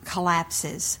home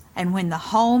collapses. And when the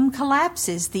home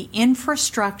collapses, the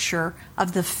infrastructure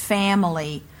of the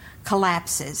family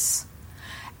collapses.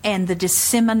 And the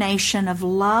dissemination of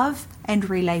love and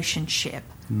relationship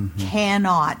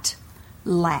cannot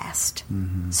last.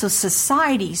 So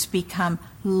societies become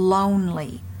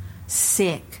lonely,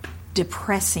 sick,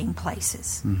 depressing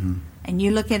places. And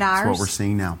you look at ours. That's what we're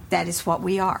seeing now. That is what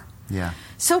we are. Yeah.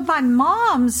 So by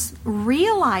moms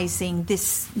realizing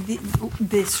this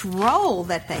role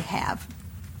that they have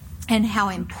and how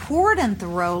important the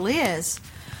role is,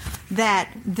 that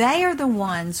they are the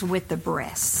ones with the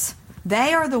breasts.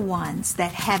 They are the ones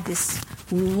that have this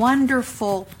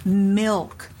wonderful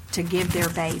milk to give their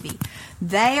baby.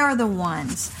 They are the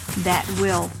ones that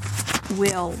will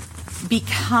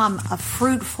become a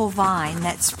fruitful vine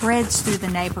that spreads through the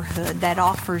neighborhood, that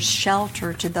offers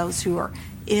shelter to those who are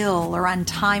ill or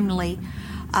untimely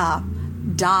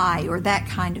die or that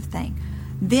kind of thing.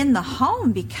 Then the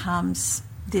home becomes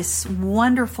this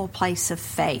wonderful place of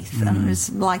faith.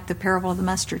 It's like the parable of the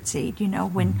mustard seed. You know,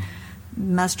 when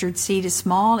mustard seed is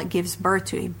small, it gives birth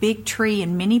to a big tree,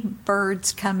 and many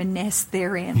birds come and nest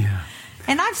therein. Yeah.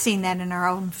 And I've seen that in our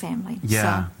own family.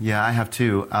 Yeah, yeah, I have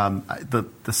too.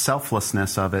 The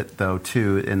selflessness of it, though,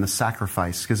 too, and the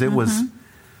sacrifice, because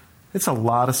it's a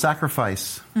lot of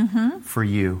sacrifice for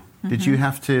you. Did you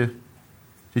have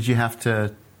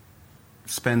to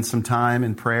spend some time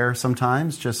in prayer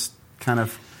sometimes, just kind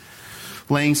of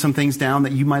laying some things down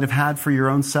that you might have had for your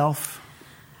own self?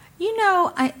 You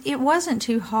know, it wasn't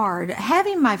too hard.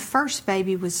 Having my first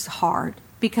baby was hard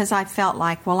because I felt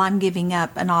like, well, I'm giving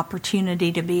up an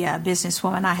opportunity to be a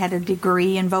businesswoman. I had a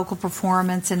degree in vocal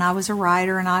performance, and I was a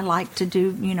writer, and I liked to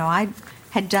do, I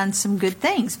had done some good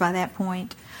things by that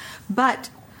point. But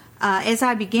as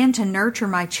I began to nurture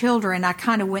my children, I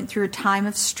kind of went through a time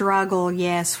of struggle,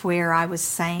 yes, where I was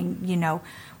saying,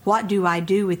 what do I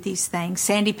do with these things?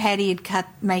 Sandy Patty had cut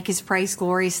Make His Praise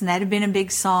Glorious, and that had been a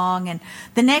big song. And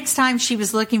the next time she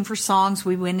was looking for songs,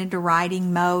 we went into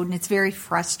writing mode, and it's very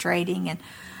frustrating. And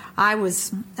I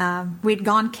was, we'd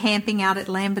gone camping out at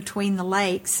Land Between the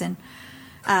Lakes, and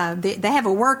they have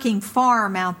a working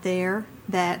farm out there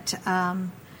that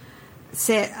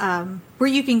where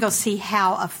you can go see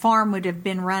how a farm would have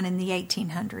been run in the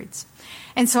 1800s.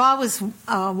 And so I was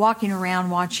walking around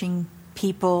watching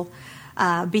people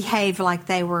behave like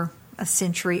they were a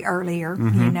century earlier,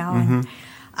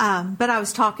 but I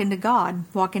was talking to God,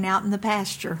 walking out in the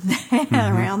pasture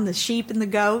around the sheep and the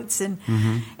goats, and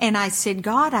I said,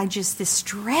 God, this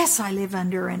stress I live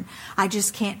under, and I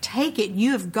just can't take it.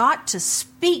 You have got to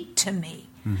speak to me.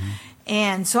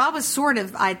 And so I was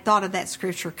I thought of that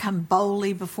scripture, come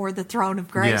boldly before the throne of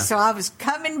grace. Yeah. So I was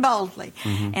coming boldly.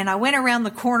 And I went around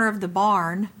the corner of the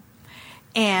barn,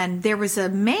 and there was a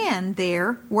man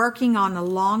there working on a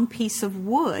long piece of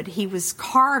wood. He was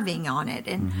carving on it,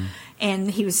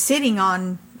 and he was sitting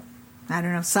on, I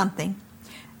don't know, something,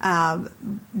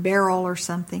 barrel or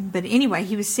something. But anyway,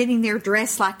 he was sitting there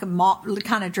dressed like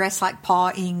kind of dressed like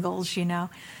Pa Ingalls,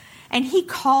 And he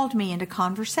called me into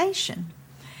conversation.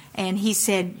 And he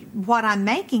said, what I'm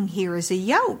making here is a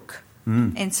yoke.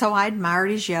 And so I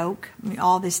admired his yoke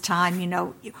all this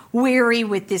time, weary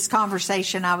with this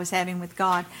conversation I was having with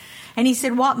God. And he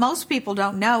said, what most people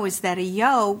don't know is that a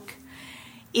yoke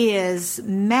is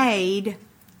made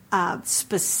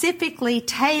specifically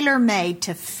tailor-made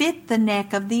to fit the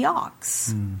neck of the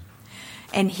ox.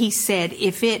 And he said,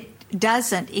 if it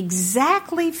doesn't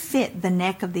exactly fit the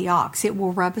neck of the ox, it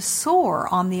will rub a sore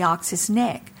on the ox's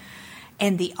neck.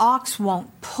 And the ox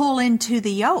won't pull into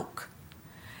the yoke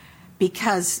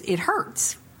because it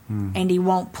hurts, and he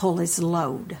won't pull his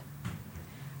load.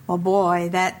 Well, boy,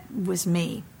 that was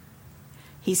me.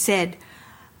 He said,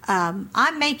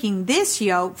 I'm making this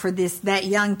yoke for that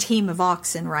young team of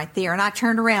oxen right there. And I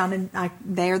turned around, and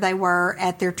there they were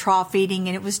at their trough eating,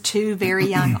 and it was two very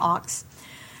young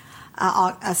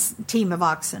a team of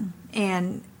oxen.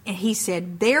 And he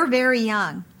said, they're very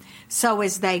young. So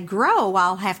as they grow,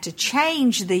 I'll have to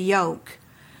change the yoke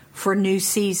for new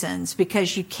seasons,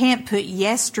 because you can't put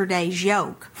yesterday's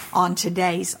yoke on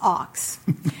today's ox.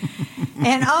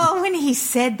 And when he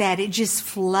said that, it just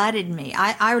flooded me.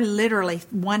 I literally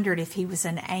wondered if he was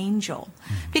an angel,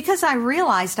 because I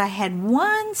realized I had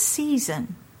one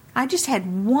season. I just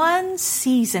had one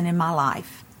season in my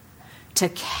life to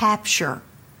capture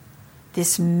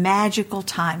this magical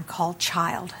time called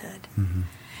childhood,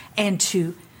 and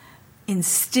to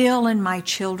instill in my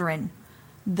children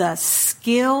the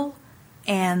skill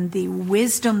and the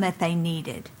wisdom that they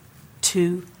needed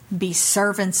to be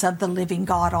servants of the living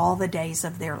God all the days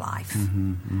of their life,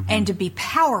 and to be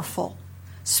powerful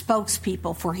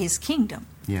spokespeople for His kingdom.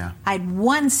 Yeah, I had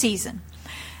one season,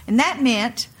 and that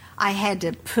meant I had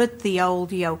to put the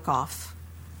old yoke off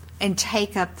and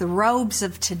take up the robes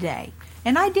of today.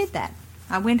 And I did that.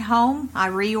 I went home, I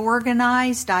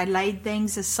reorganized, I laid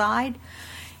things aside,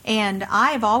 And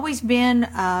I've always been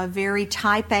a very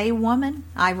type A woman.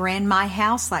 I ran my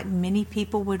house like many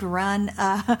people would run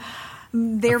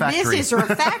their business or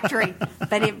a factory.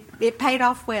 But it paid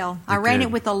off well. I ran it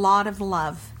with a lot of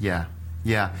love. Yeah.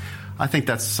 I think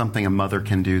that's something a mother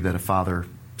can do that a father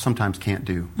sometimes can't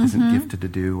do, isn't gifted to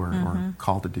do or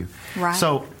called to do. Right.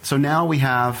 So now we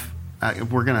have,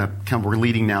 we're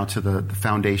leading now to the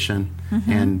foundation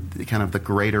and kind of the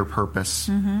greater purpose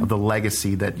of the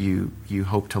legacy that you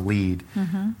hope to lead.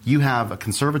 You have a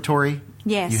conservatory.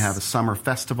 Yes. You have a summer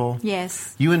festival.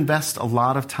 Yes. You invest a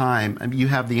lot of time. I mean, you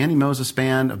have the Annie Moses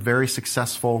Band, a very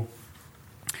successful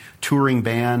touring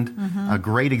band, a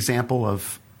great example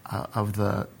of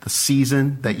the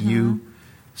season that you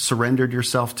surrendered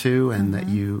yourself to and that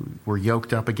you were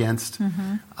yoked up against.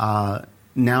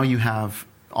 Now you have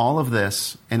all of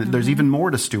this, and there's even more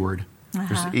to steward.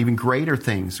 There's even greater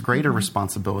things, greater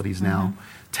responsibilities now.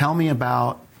 Tell me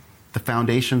about the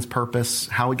foundation's purpose,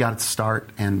 how it got its start,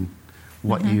 and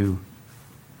what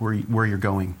where you're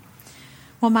going.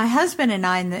 Well, my husband and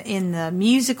I, in the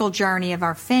musical journey of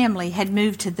our family, had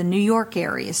moved to the New York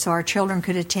area so our children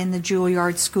could attend the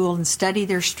Juilliard School and study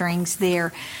their strings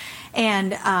there.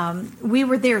 And we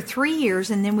were there 3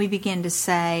 years, and then we began to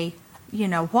say,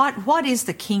 what is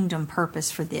the kingdom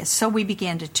purpose for this? So we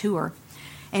began to tour,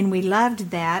 and we loved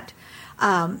that,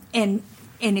 and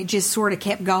it just sort of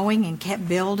kept going and kept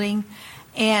building.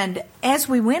 And as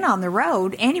we went on the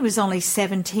road, Annie was only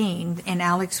 17, and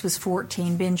Alex was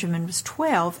 14, Benjamin was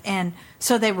 12, and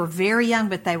so they were very young,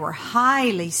 but they were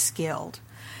highly skilled.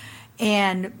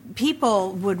 And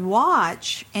people would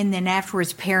watch, and then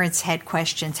afterwards parents had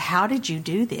questions, how did you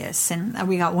do this? And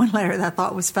we got one letter that I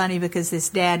thought was funny because this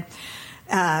dad,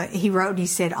 he wrote and he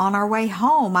said, on our way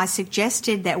home, I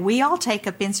suggested that we all take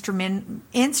up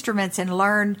instruments and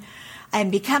learn and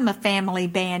become a family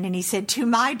band. And he said, to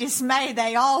my dismay,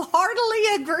 they all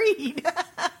heartily agreed.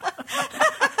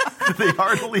 They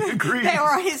heartily agreed.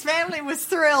 His family was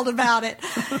thrilled about it.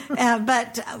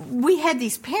 But we had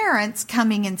these parents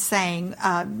coming and saying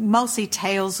mostly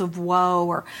tales of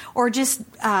woe or just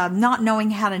not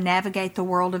knowing how to navigate the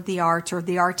world of the arts or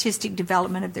the artistic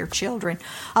development of their children.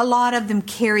 A lot of them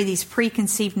carry these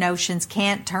preconceived notions,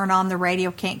 can't turn on the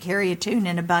radio, can't carry a tune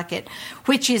in a bucket,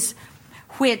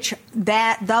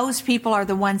 those people are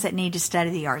the ones that need to study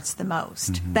the arts the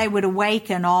most. They would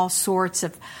awaken all sorts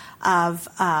of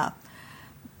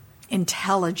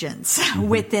intelligence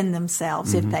within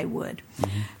themselves if they would.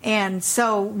 And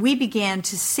so we began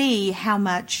to see how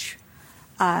much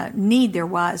need there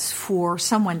was for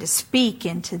someone to speak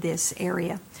into this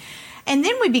area. And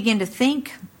then we began to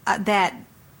think that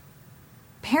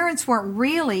parents weren't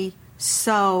really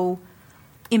so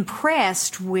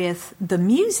impressed with the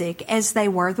music as they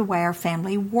were the way our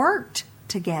family worked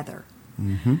together.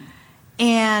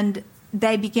 And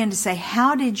they began to say,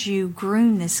 how did you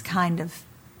groom this kind of,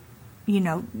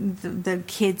 the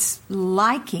kids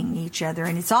liking each other?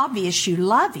 And it's obvious you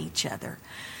love each other.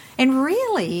 And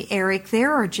really, Eric,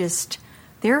 there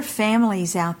are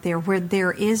families out there where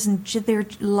their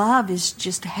love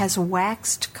has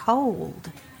waxed cold.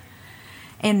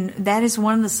 And that is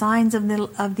one of the signs of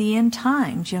the end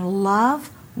times.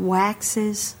 Love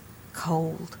waxes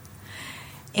cold.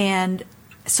 And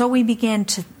so we began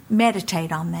to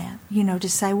meditate on that, to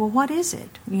say, well, what is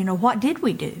it? What did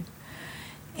we do?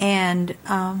 And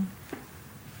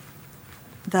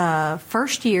the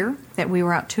first year that we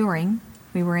were out touring,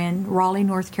 we were in Raleigh,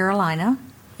 North Carolina,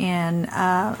 and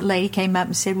a lady came up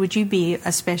and said, would you be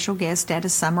a special guest at a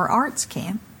summer arts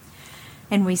camp?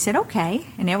 And we said, okay.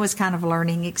 And it was kind of a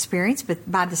learning experience. But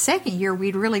by the second year,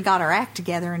 we'd really got our act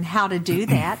together and how to do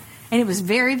that. And it was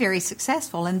very, very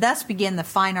successful. And thus began the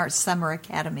Fine Arts Summer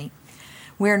Academy.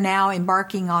 We're now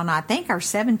embarking on, I think, our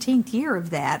 17th year of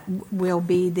that will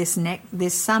be this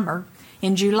summer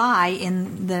in July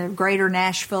in the greater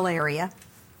Nashville area.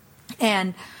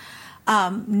 And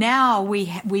now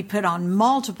we put on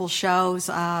multiple shows.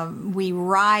 We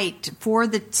write for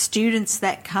the students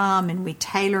that come, and we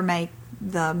tailor-make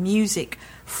the music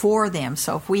for them.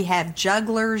 So if we have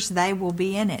jugglers, they will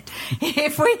be in it.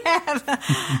 If we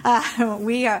have,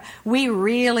 we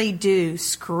really do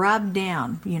scrub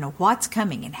down, what's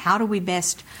coming and how do we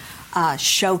best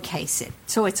showcase it.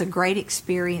 So it's a great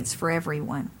experience for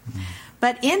everyone.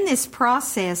 But in this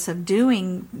process of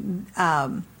doing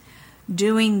the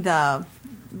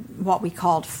what we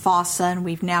called FOSSA, and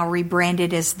we've now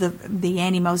rebranded as the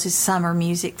Annie Moses Summer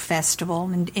Music Festival.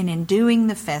 And in doing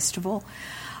the festival,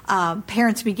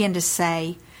 parents began to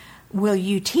say, will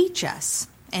you teach us?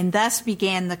 And thus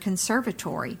began the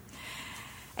conservatory.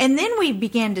 And then we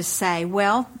began to say,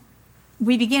 well,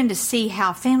 we began to see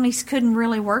how families couldn't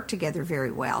really work together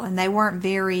very well, and they weren't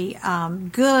very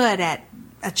good at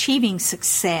achieving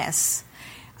success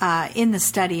in the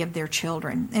study of their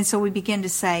children. And so we began to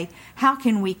say, how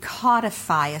can we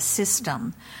codify a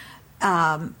system,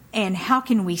 and how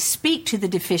can we speak to the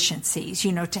deficiencies,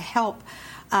 to help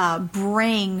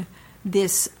bring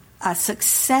this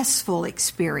successful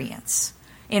experience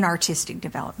in artistic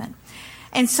development.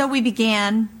 And so we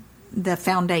began the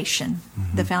foundation,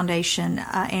 the foundation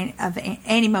of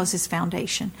Annie Moses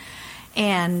Foundation.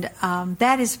 And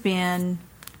that has been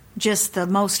just the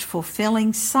most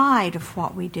fulfilling side of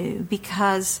what we do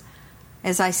because,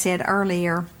 as I said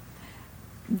earlier,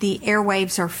 the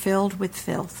airwaves are filled with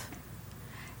filth.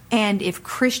 And if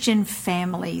Christian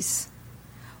families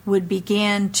would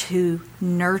begin to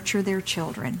nurture their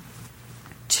children,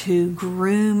 to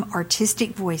groom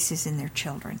artistic voices in their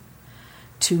children,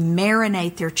 to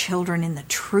marinate their children in the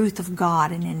truth of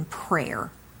God and in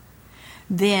prayer,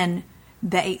 then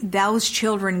those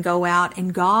children go out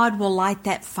and God will light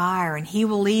that fire and He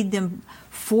will lead them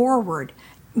forward.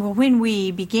 Well, when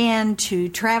we began to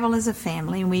travel as a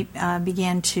family and we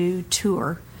began to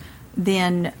tour,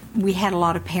 then we had a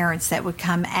lot of parents that would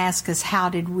come ask us how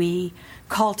did we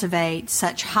cultivate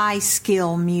such high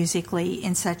skill musically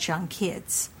in such young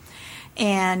kids.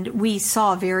 And we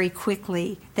saw very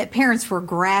quickly that parents were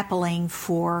grappling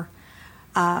for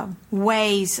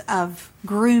ways of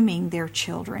grooming their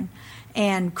children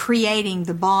and creating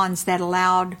the bonds that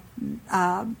allowed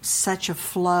such a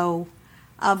flow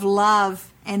of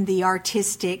love and the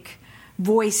artistic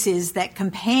voices that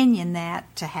companion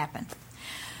that to happen.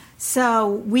 So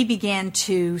we began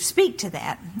to speak to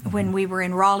that. When we were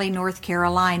in Raleigh, North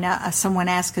Carolina, someone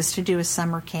asked us to do a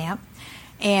summer camp,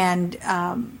 and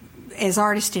as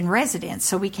artists in residence.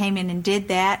 So we came in and did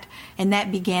that, and that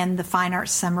began the Fine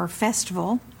Arts Summer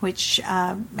Festival, which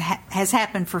has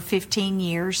happened for 15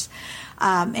 years.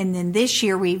 And then this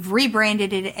year we've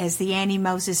rebranded it as the Annie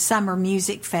Moses Summer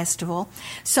Music Festival.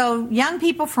 So young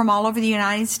people from all over the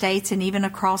United States and even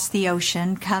across the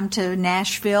ocean come to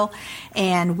Nashville,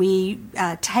 and we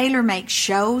tailor-make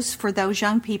shows for those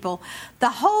young people. The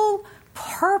whole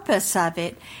purpose of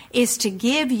it is to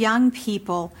give young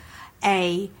people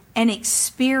an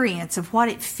experience of what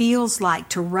it feels like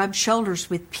to rub shoulders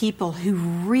with people who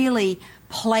really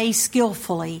play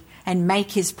skillfully and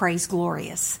make His praise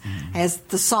glorious, as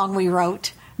the song we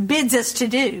wrote bids us to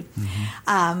do.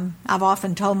 I've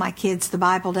often told my kids the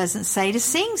Bible doesn't say to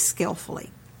sing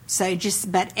skillfully.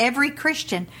 But every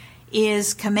Christian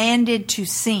is commanded to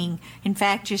sing. In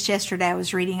fact, just yesterday I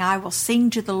was reading, I will sing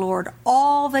to the Lord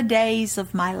all the days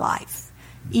of my life.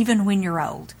 Even when you're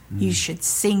old, you should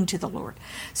sing to the Lord.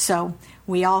 So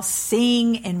we all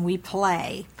sing and we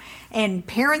play. And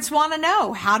parents want to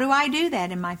know, how do I do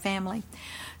that in my family?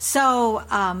 So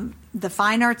the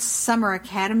Fine Arts Summer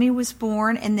Academy was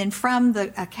born, and then from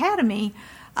the academy,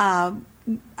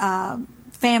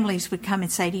 families would come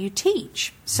and say, do you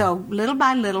teach? So little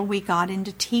by little, we got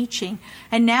into teaching.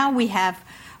 And now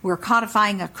we're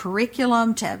codifying a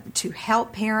curriculum to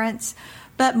help parents.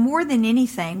 But more than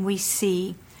anything, we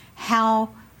see how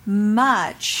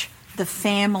much the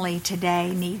family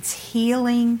today needs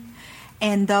healing,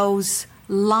 and those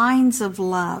lines of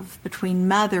love between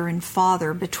mother and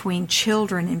father, between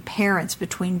children and parents,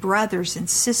 between brothers and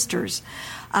sisters,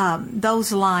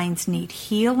 those lines need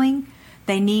healing.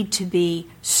 They need to be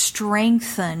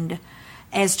strengthened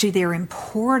as to their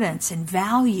importance and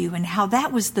value, and how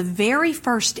that was the very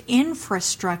first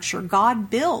infrastructure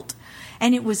God built.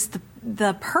 And it was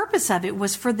the purpose of it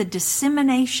was for the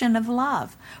dissemination of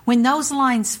love. When those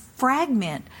lines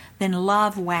fragment, then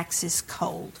love waxes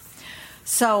cold.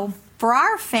 So for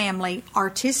our family,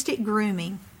 artistic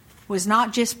grooming was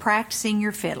not just practicing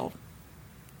your fiddle.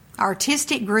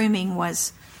 Artistic grooming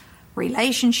was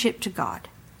relationship to God,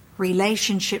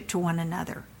 relationship to one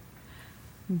another,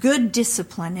 good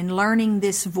discipline in learning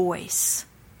this voice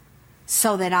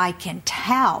so that I can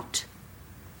tout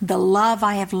the love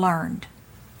I have learned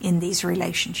in these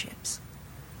relationships.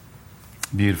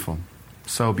 Beautiful.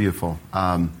 So beautiful.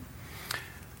 And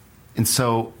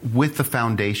so with the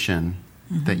foundation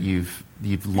that you've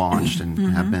launched and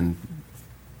have been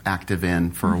active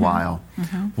in for a while,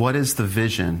 what is the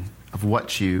vision of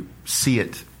what you see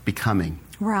it becoming?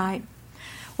 Right.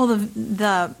 Well,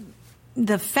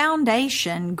 the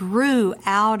foundation grew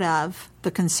out of the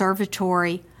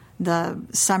conservatory, the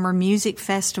Summer Music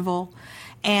Festival,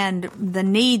 and the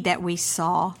need that we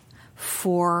saw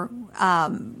for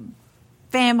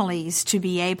families to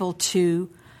be able to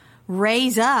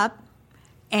raise up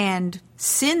and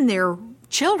send their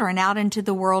children out into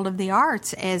the world of the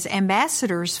arts as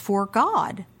ambassadors for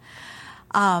God.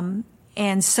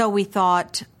 And so we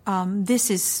thought, this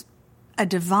is a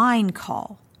divine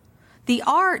call. The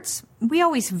arts, we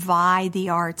always vie the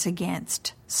arts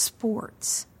against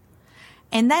sports.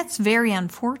 And that's very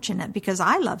unfortunate because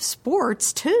I love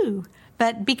sports too.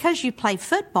 But because you play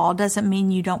football doesn't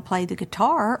mean you don't play the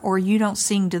guitar or you don't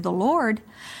sing to the Lord.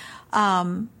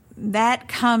 That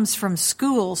comes from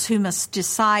schools who must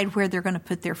decide where they're going to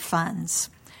put their funds.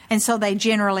 And so they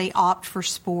generally opt for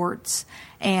sports.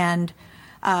 And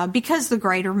because the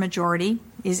greater majority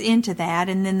is into that,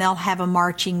 and then they'll have a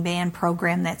marching band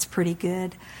program that's pretty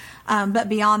good. But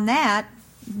beyond that,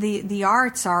 the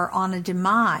arts are on a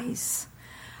demise.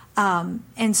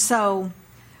 And so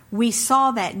we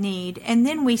saw that need, and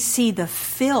then we see the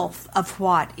filth of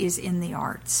what is in the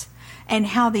arts and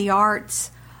how the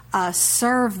arts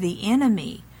serve the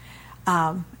enemy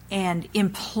and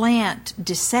implant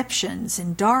deceptions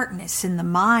and darkness in the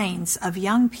minds of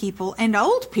young people and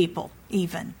old people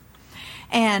even.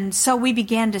 And so we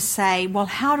began to say, well,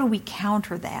 how do we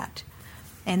counter that?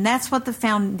 And that's what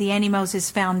the Annie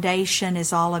Moses Foundation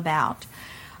is all about.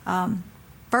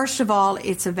 First of all,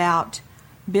 it's about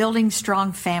building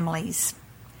strong families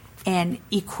and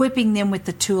equipping them with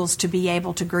the tools to be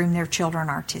able to groom their children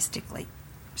artistically.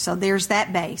 So there's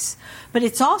that base. But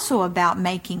it's also about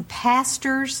making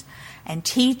pastors and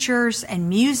teachers and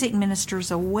music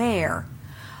ministers aware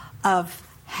of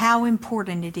how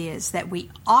important it is that we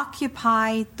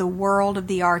occupy the world of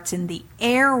the arts in the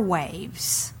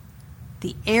airwaves.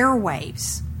 The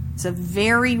airwaves. It's a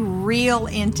very real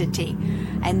entity,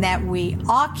 and that we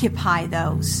occupy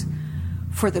those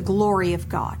for the glory of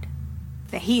God.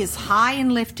 That He is high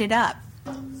and lifted up.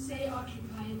 Say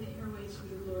occupy the airwaves for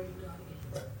the glory of God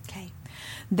again. Okay.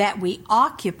 That we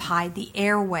occupy the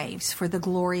airwaves for the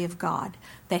glory of God.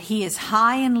 That He is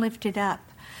high and lifted up.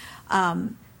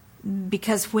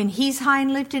 Because when He's high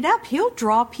and lifted up, He'll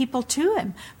draw people to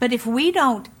Him. But if we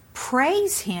don't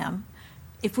praise Him,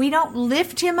 if we don't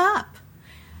lift Him up,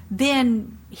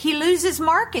 then He loses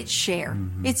market share.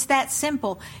 Mm-hmm. It's that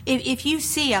simple. If you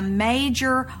see a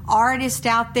major artist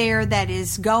out there that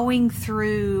is going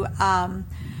through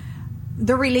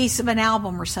the release of an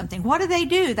album or something, what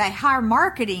do? They hire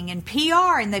marketing and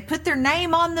PR, and they put their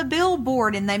name on the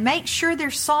billboard, and they make sure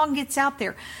their song gets out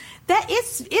there. That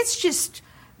it's just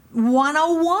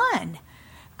 101.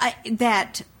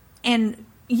 And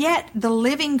yet the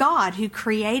living God who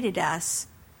created us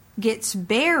gets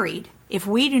buried if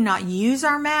we do not use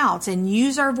our mouths and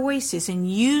use our voices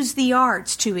and use the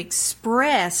arts to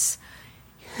express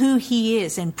who He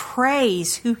is and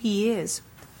praise who He is.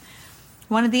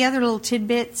 One of the other little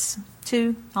tidbits,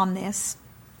 too, on this.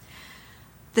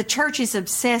 The church is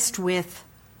obsessed with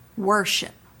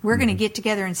worship. We're going to get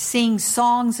together and sing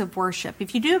songs of worship.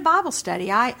 If you do a Bible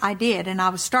study, I did, and I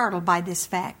was startled by this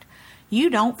fact. You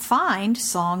don't find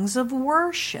songs of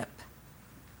worship.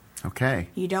 Okay.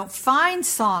 You don't find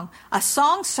song. A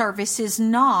song service is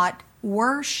not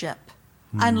worship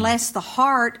unless the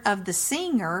heart of the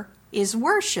singer is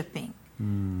worshiping.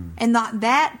 And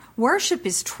that worship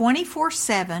is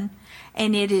 24/7,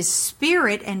 and it is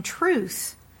spirit and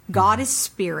truth. God is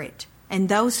spirit, and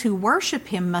those who worship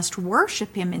Him must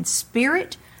worship Him in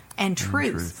spirit and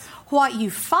truth. What you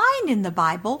find in the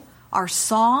Bible are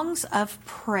songs of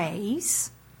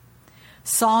praise,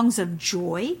 songs of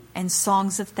joy, and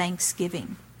songs of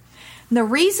thanksgiving. The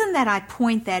reason that I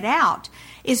point that out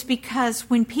is because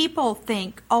when people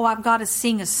think, oh, I've got to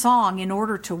sing a song in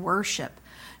order to worship.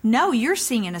 No, you're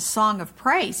singing a song of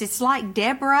praise. It's like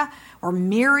Deborah or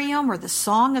Miriam or the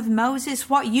Song of Moses.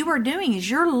 What you are doing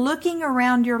is you're looking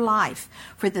around your life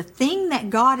for the thing that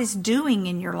God is doing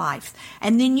in your life.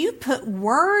 And then you put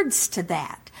words to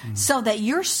that so that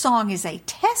your song is a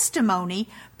testimony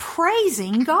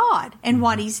praising God and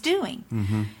what He's doing.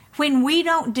 When we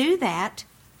don't do that,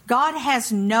 God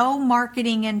has no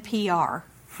marketing and PR.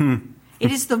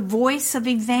 It is the voice of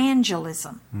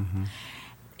evangelism.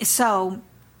 So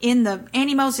in the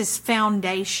Annie Moses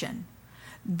Foundation,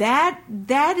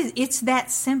 it's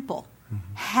that simple.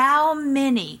 How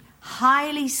many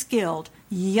highly skilled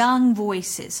young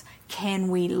voices can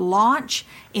we launch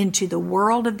into the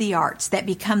world of the arts that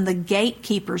become the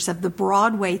gatekeepers of the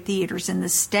Broadway theaters and the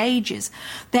stages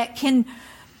that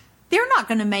they're not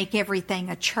going to make everything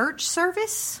a church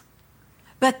service,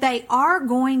 but they are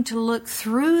going to look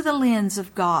through the lens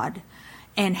of God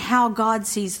and how God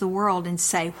sees the world and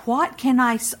say, what can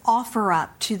I offer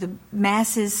up to the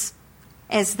masses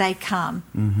as they come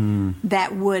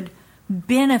that would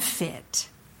benefit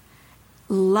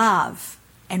love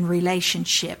and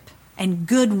relationship and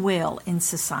goodwill in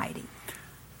society?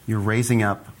 You're raising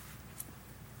up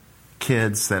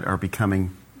kids that are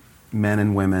becoming men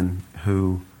and women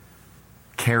who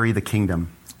carry the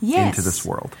kingdom into this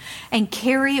world. And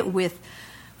carry it with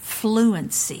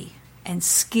fluency and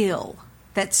skill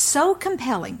that's so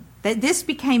compelling that this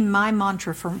became my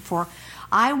mantra for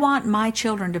I want my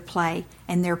children to play,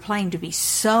 and their playing to be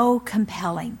so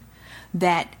compelling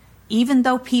that even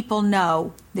though people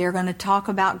know they're going to talk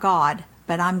about God,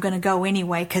 but I'm going to go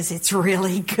anyway because it's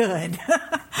really good.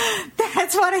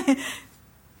 That's what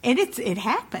it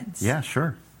happens. Yeah,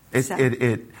 sure.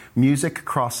 Music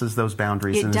crosses those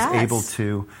boundaries and is able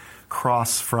to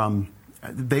cross from.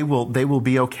 They will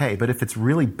be okay, but if it's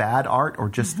really bad art or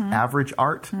just average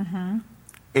art,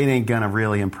 it ain't gonna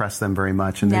really impress them very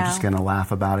much, and they're just gonna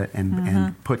laugh about it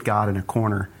and put God in a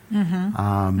corner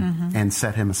and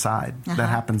set Him aside. That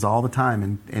happens all the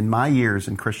time. In my years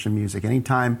in Christian music,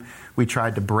 anytime we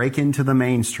tried to break into the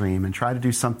mainstream and try to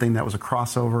do something that was a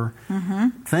crossover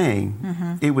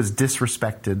thing, it was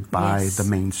disrespected by the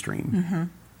mainstream.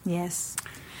 Yes.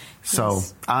 So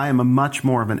I am a much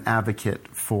more of an advocate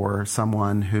for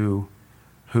someone who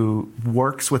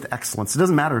works with excellence. It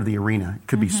doesn't matter the arena. It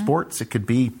could be sports. It could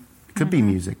be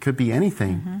music. It could be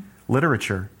anything.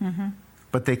 Literature.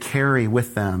 But they carry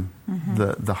with them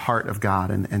the heart of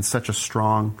God and such a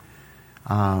strong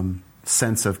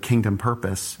sense of kingdom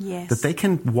purpose that they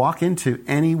can walk into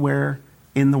anywhere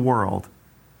in the world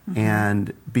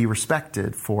and be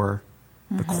respected for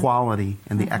the quality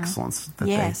and the excellence that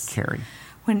they carry.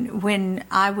 When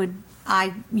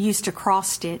I used to cross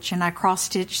stitch, and I cross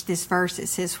stitched this verse. It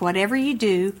says, "Whatever you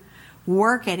do,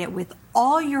 work at it with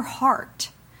all your heart,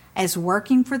 as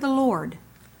working for the Lord,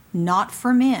 not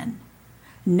for men,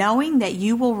 knowing that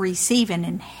you will receive an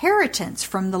inheritance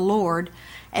from the Lord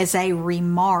as a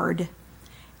reward."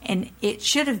 And it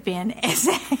should have been as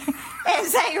a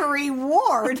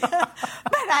reward, but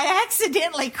I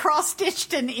accidentally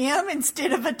cross-stitched an M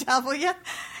instead of a W,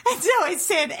 and so it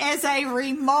said as a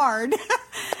reward.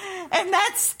 And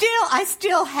that's I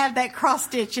still have that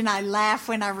cross-stitch, and I laugh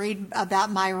when I read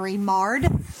about my reward.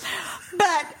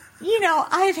 But,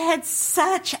 I've had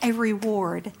such a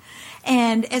reward.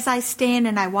 And as I stand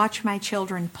and I watch my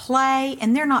children play,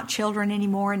 and they're not children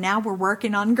anymore, and now we're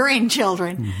working on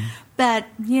grandchildren. But,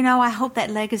 I hope that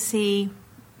legacy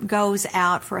goes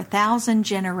out for 1,000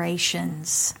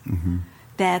 generations,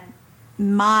 that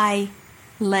my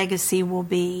legacy will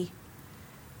be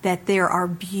that there are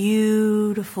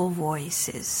beautiful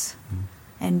voices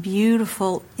and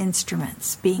beautiful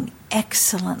instruments being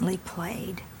excellently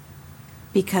played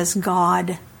because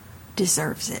God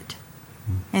deserves it.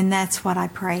 And that's what I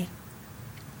pray.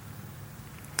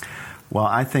 Well,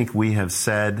 I think we have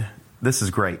said, this is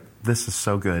great. This is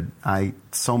so good. I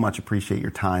so much appreciate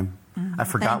your time. I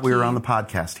forgot we were on the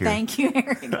podcast here. Thank you,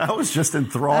 Eric. I was just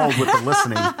enthralled with the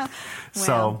listening.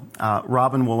 So,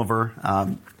 Robin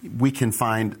Wooliver, we can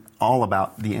find all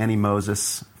about the Annie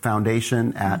Moses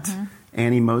Foundation at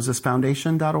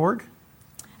AnnieMosesFoundation.org.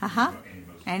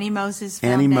 Annie Moses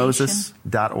Foundation.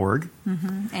 AnnieMoses.org.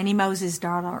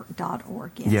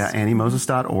 AnnieMoses.org, yes. Yeah,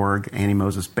 AnnieMoses.org,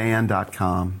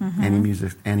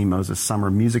 AnnieMosesBand.com, Annie Moses Summer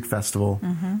Music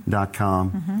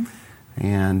Festival.com.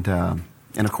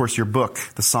 And of course, your book,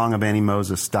 The Song of Annie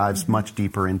Moses, dives much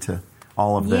deeper into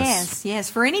all of this. Yes.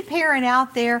 For any parent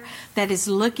out there that is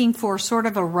looking for sort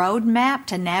of a roadmap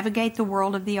to navigate the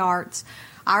world of the arts,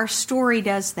 our story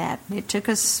does that. It took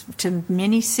us to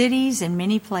many cities and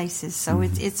many places, so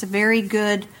it's a very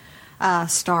good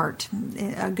start,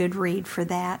 a good read for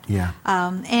that. Yeah.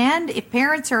 And if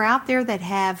parents are out there that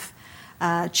have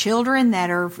children that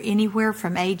are anywhere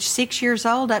from age 6 years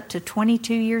old up to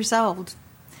 22 years old,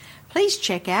 please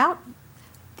check out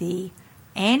the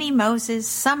Annie Moses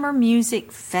Summer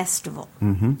Music Festival.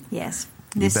 Yes,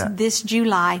 this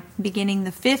July, beginning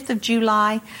the 5th of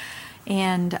July,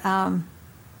 and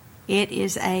it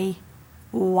is a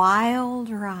wild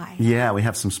ride. Yeah, we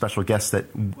have some special guests that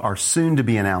are soon to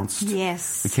be announced.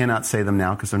 Yes. We cannot say them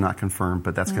now because they're not confirmed,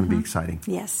 but that's going to be exciting.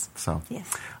 Yes. So,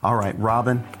 yes. All right,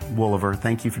 Robin Wooliver,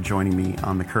 thank you for joining me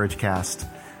on the Courage Cast.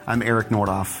 I'm Eric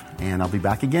Nordoff, and I'll be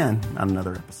back again on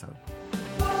another episode.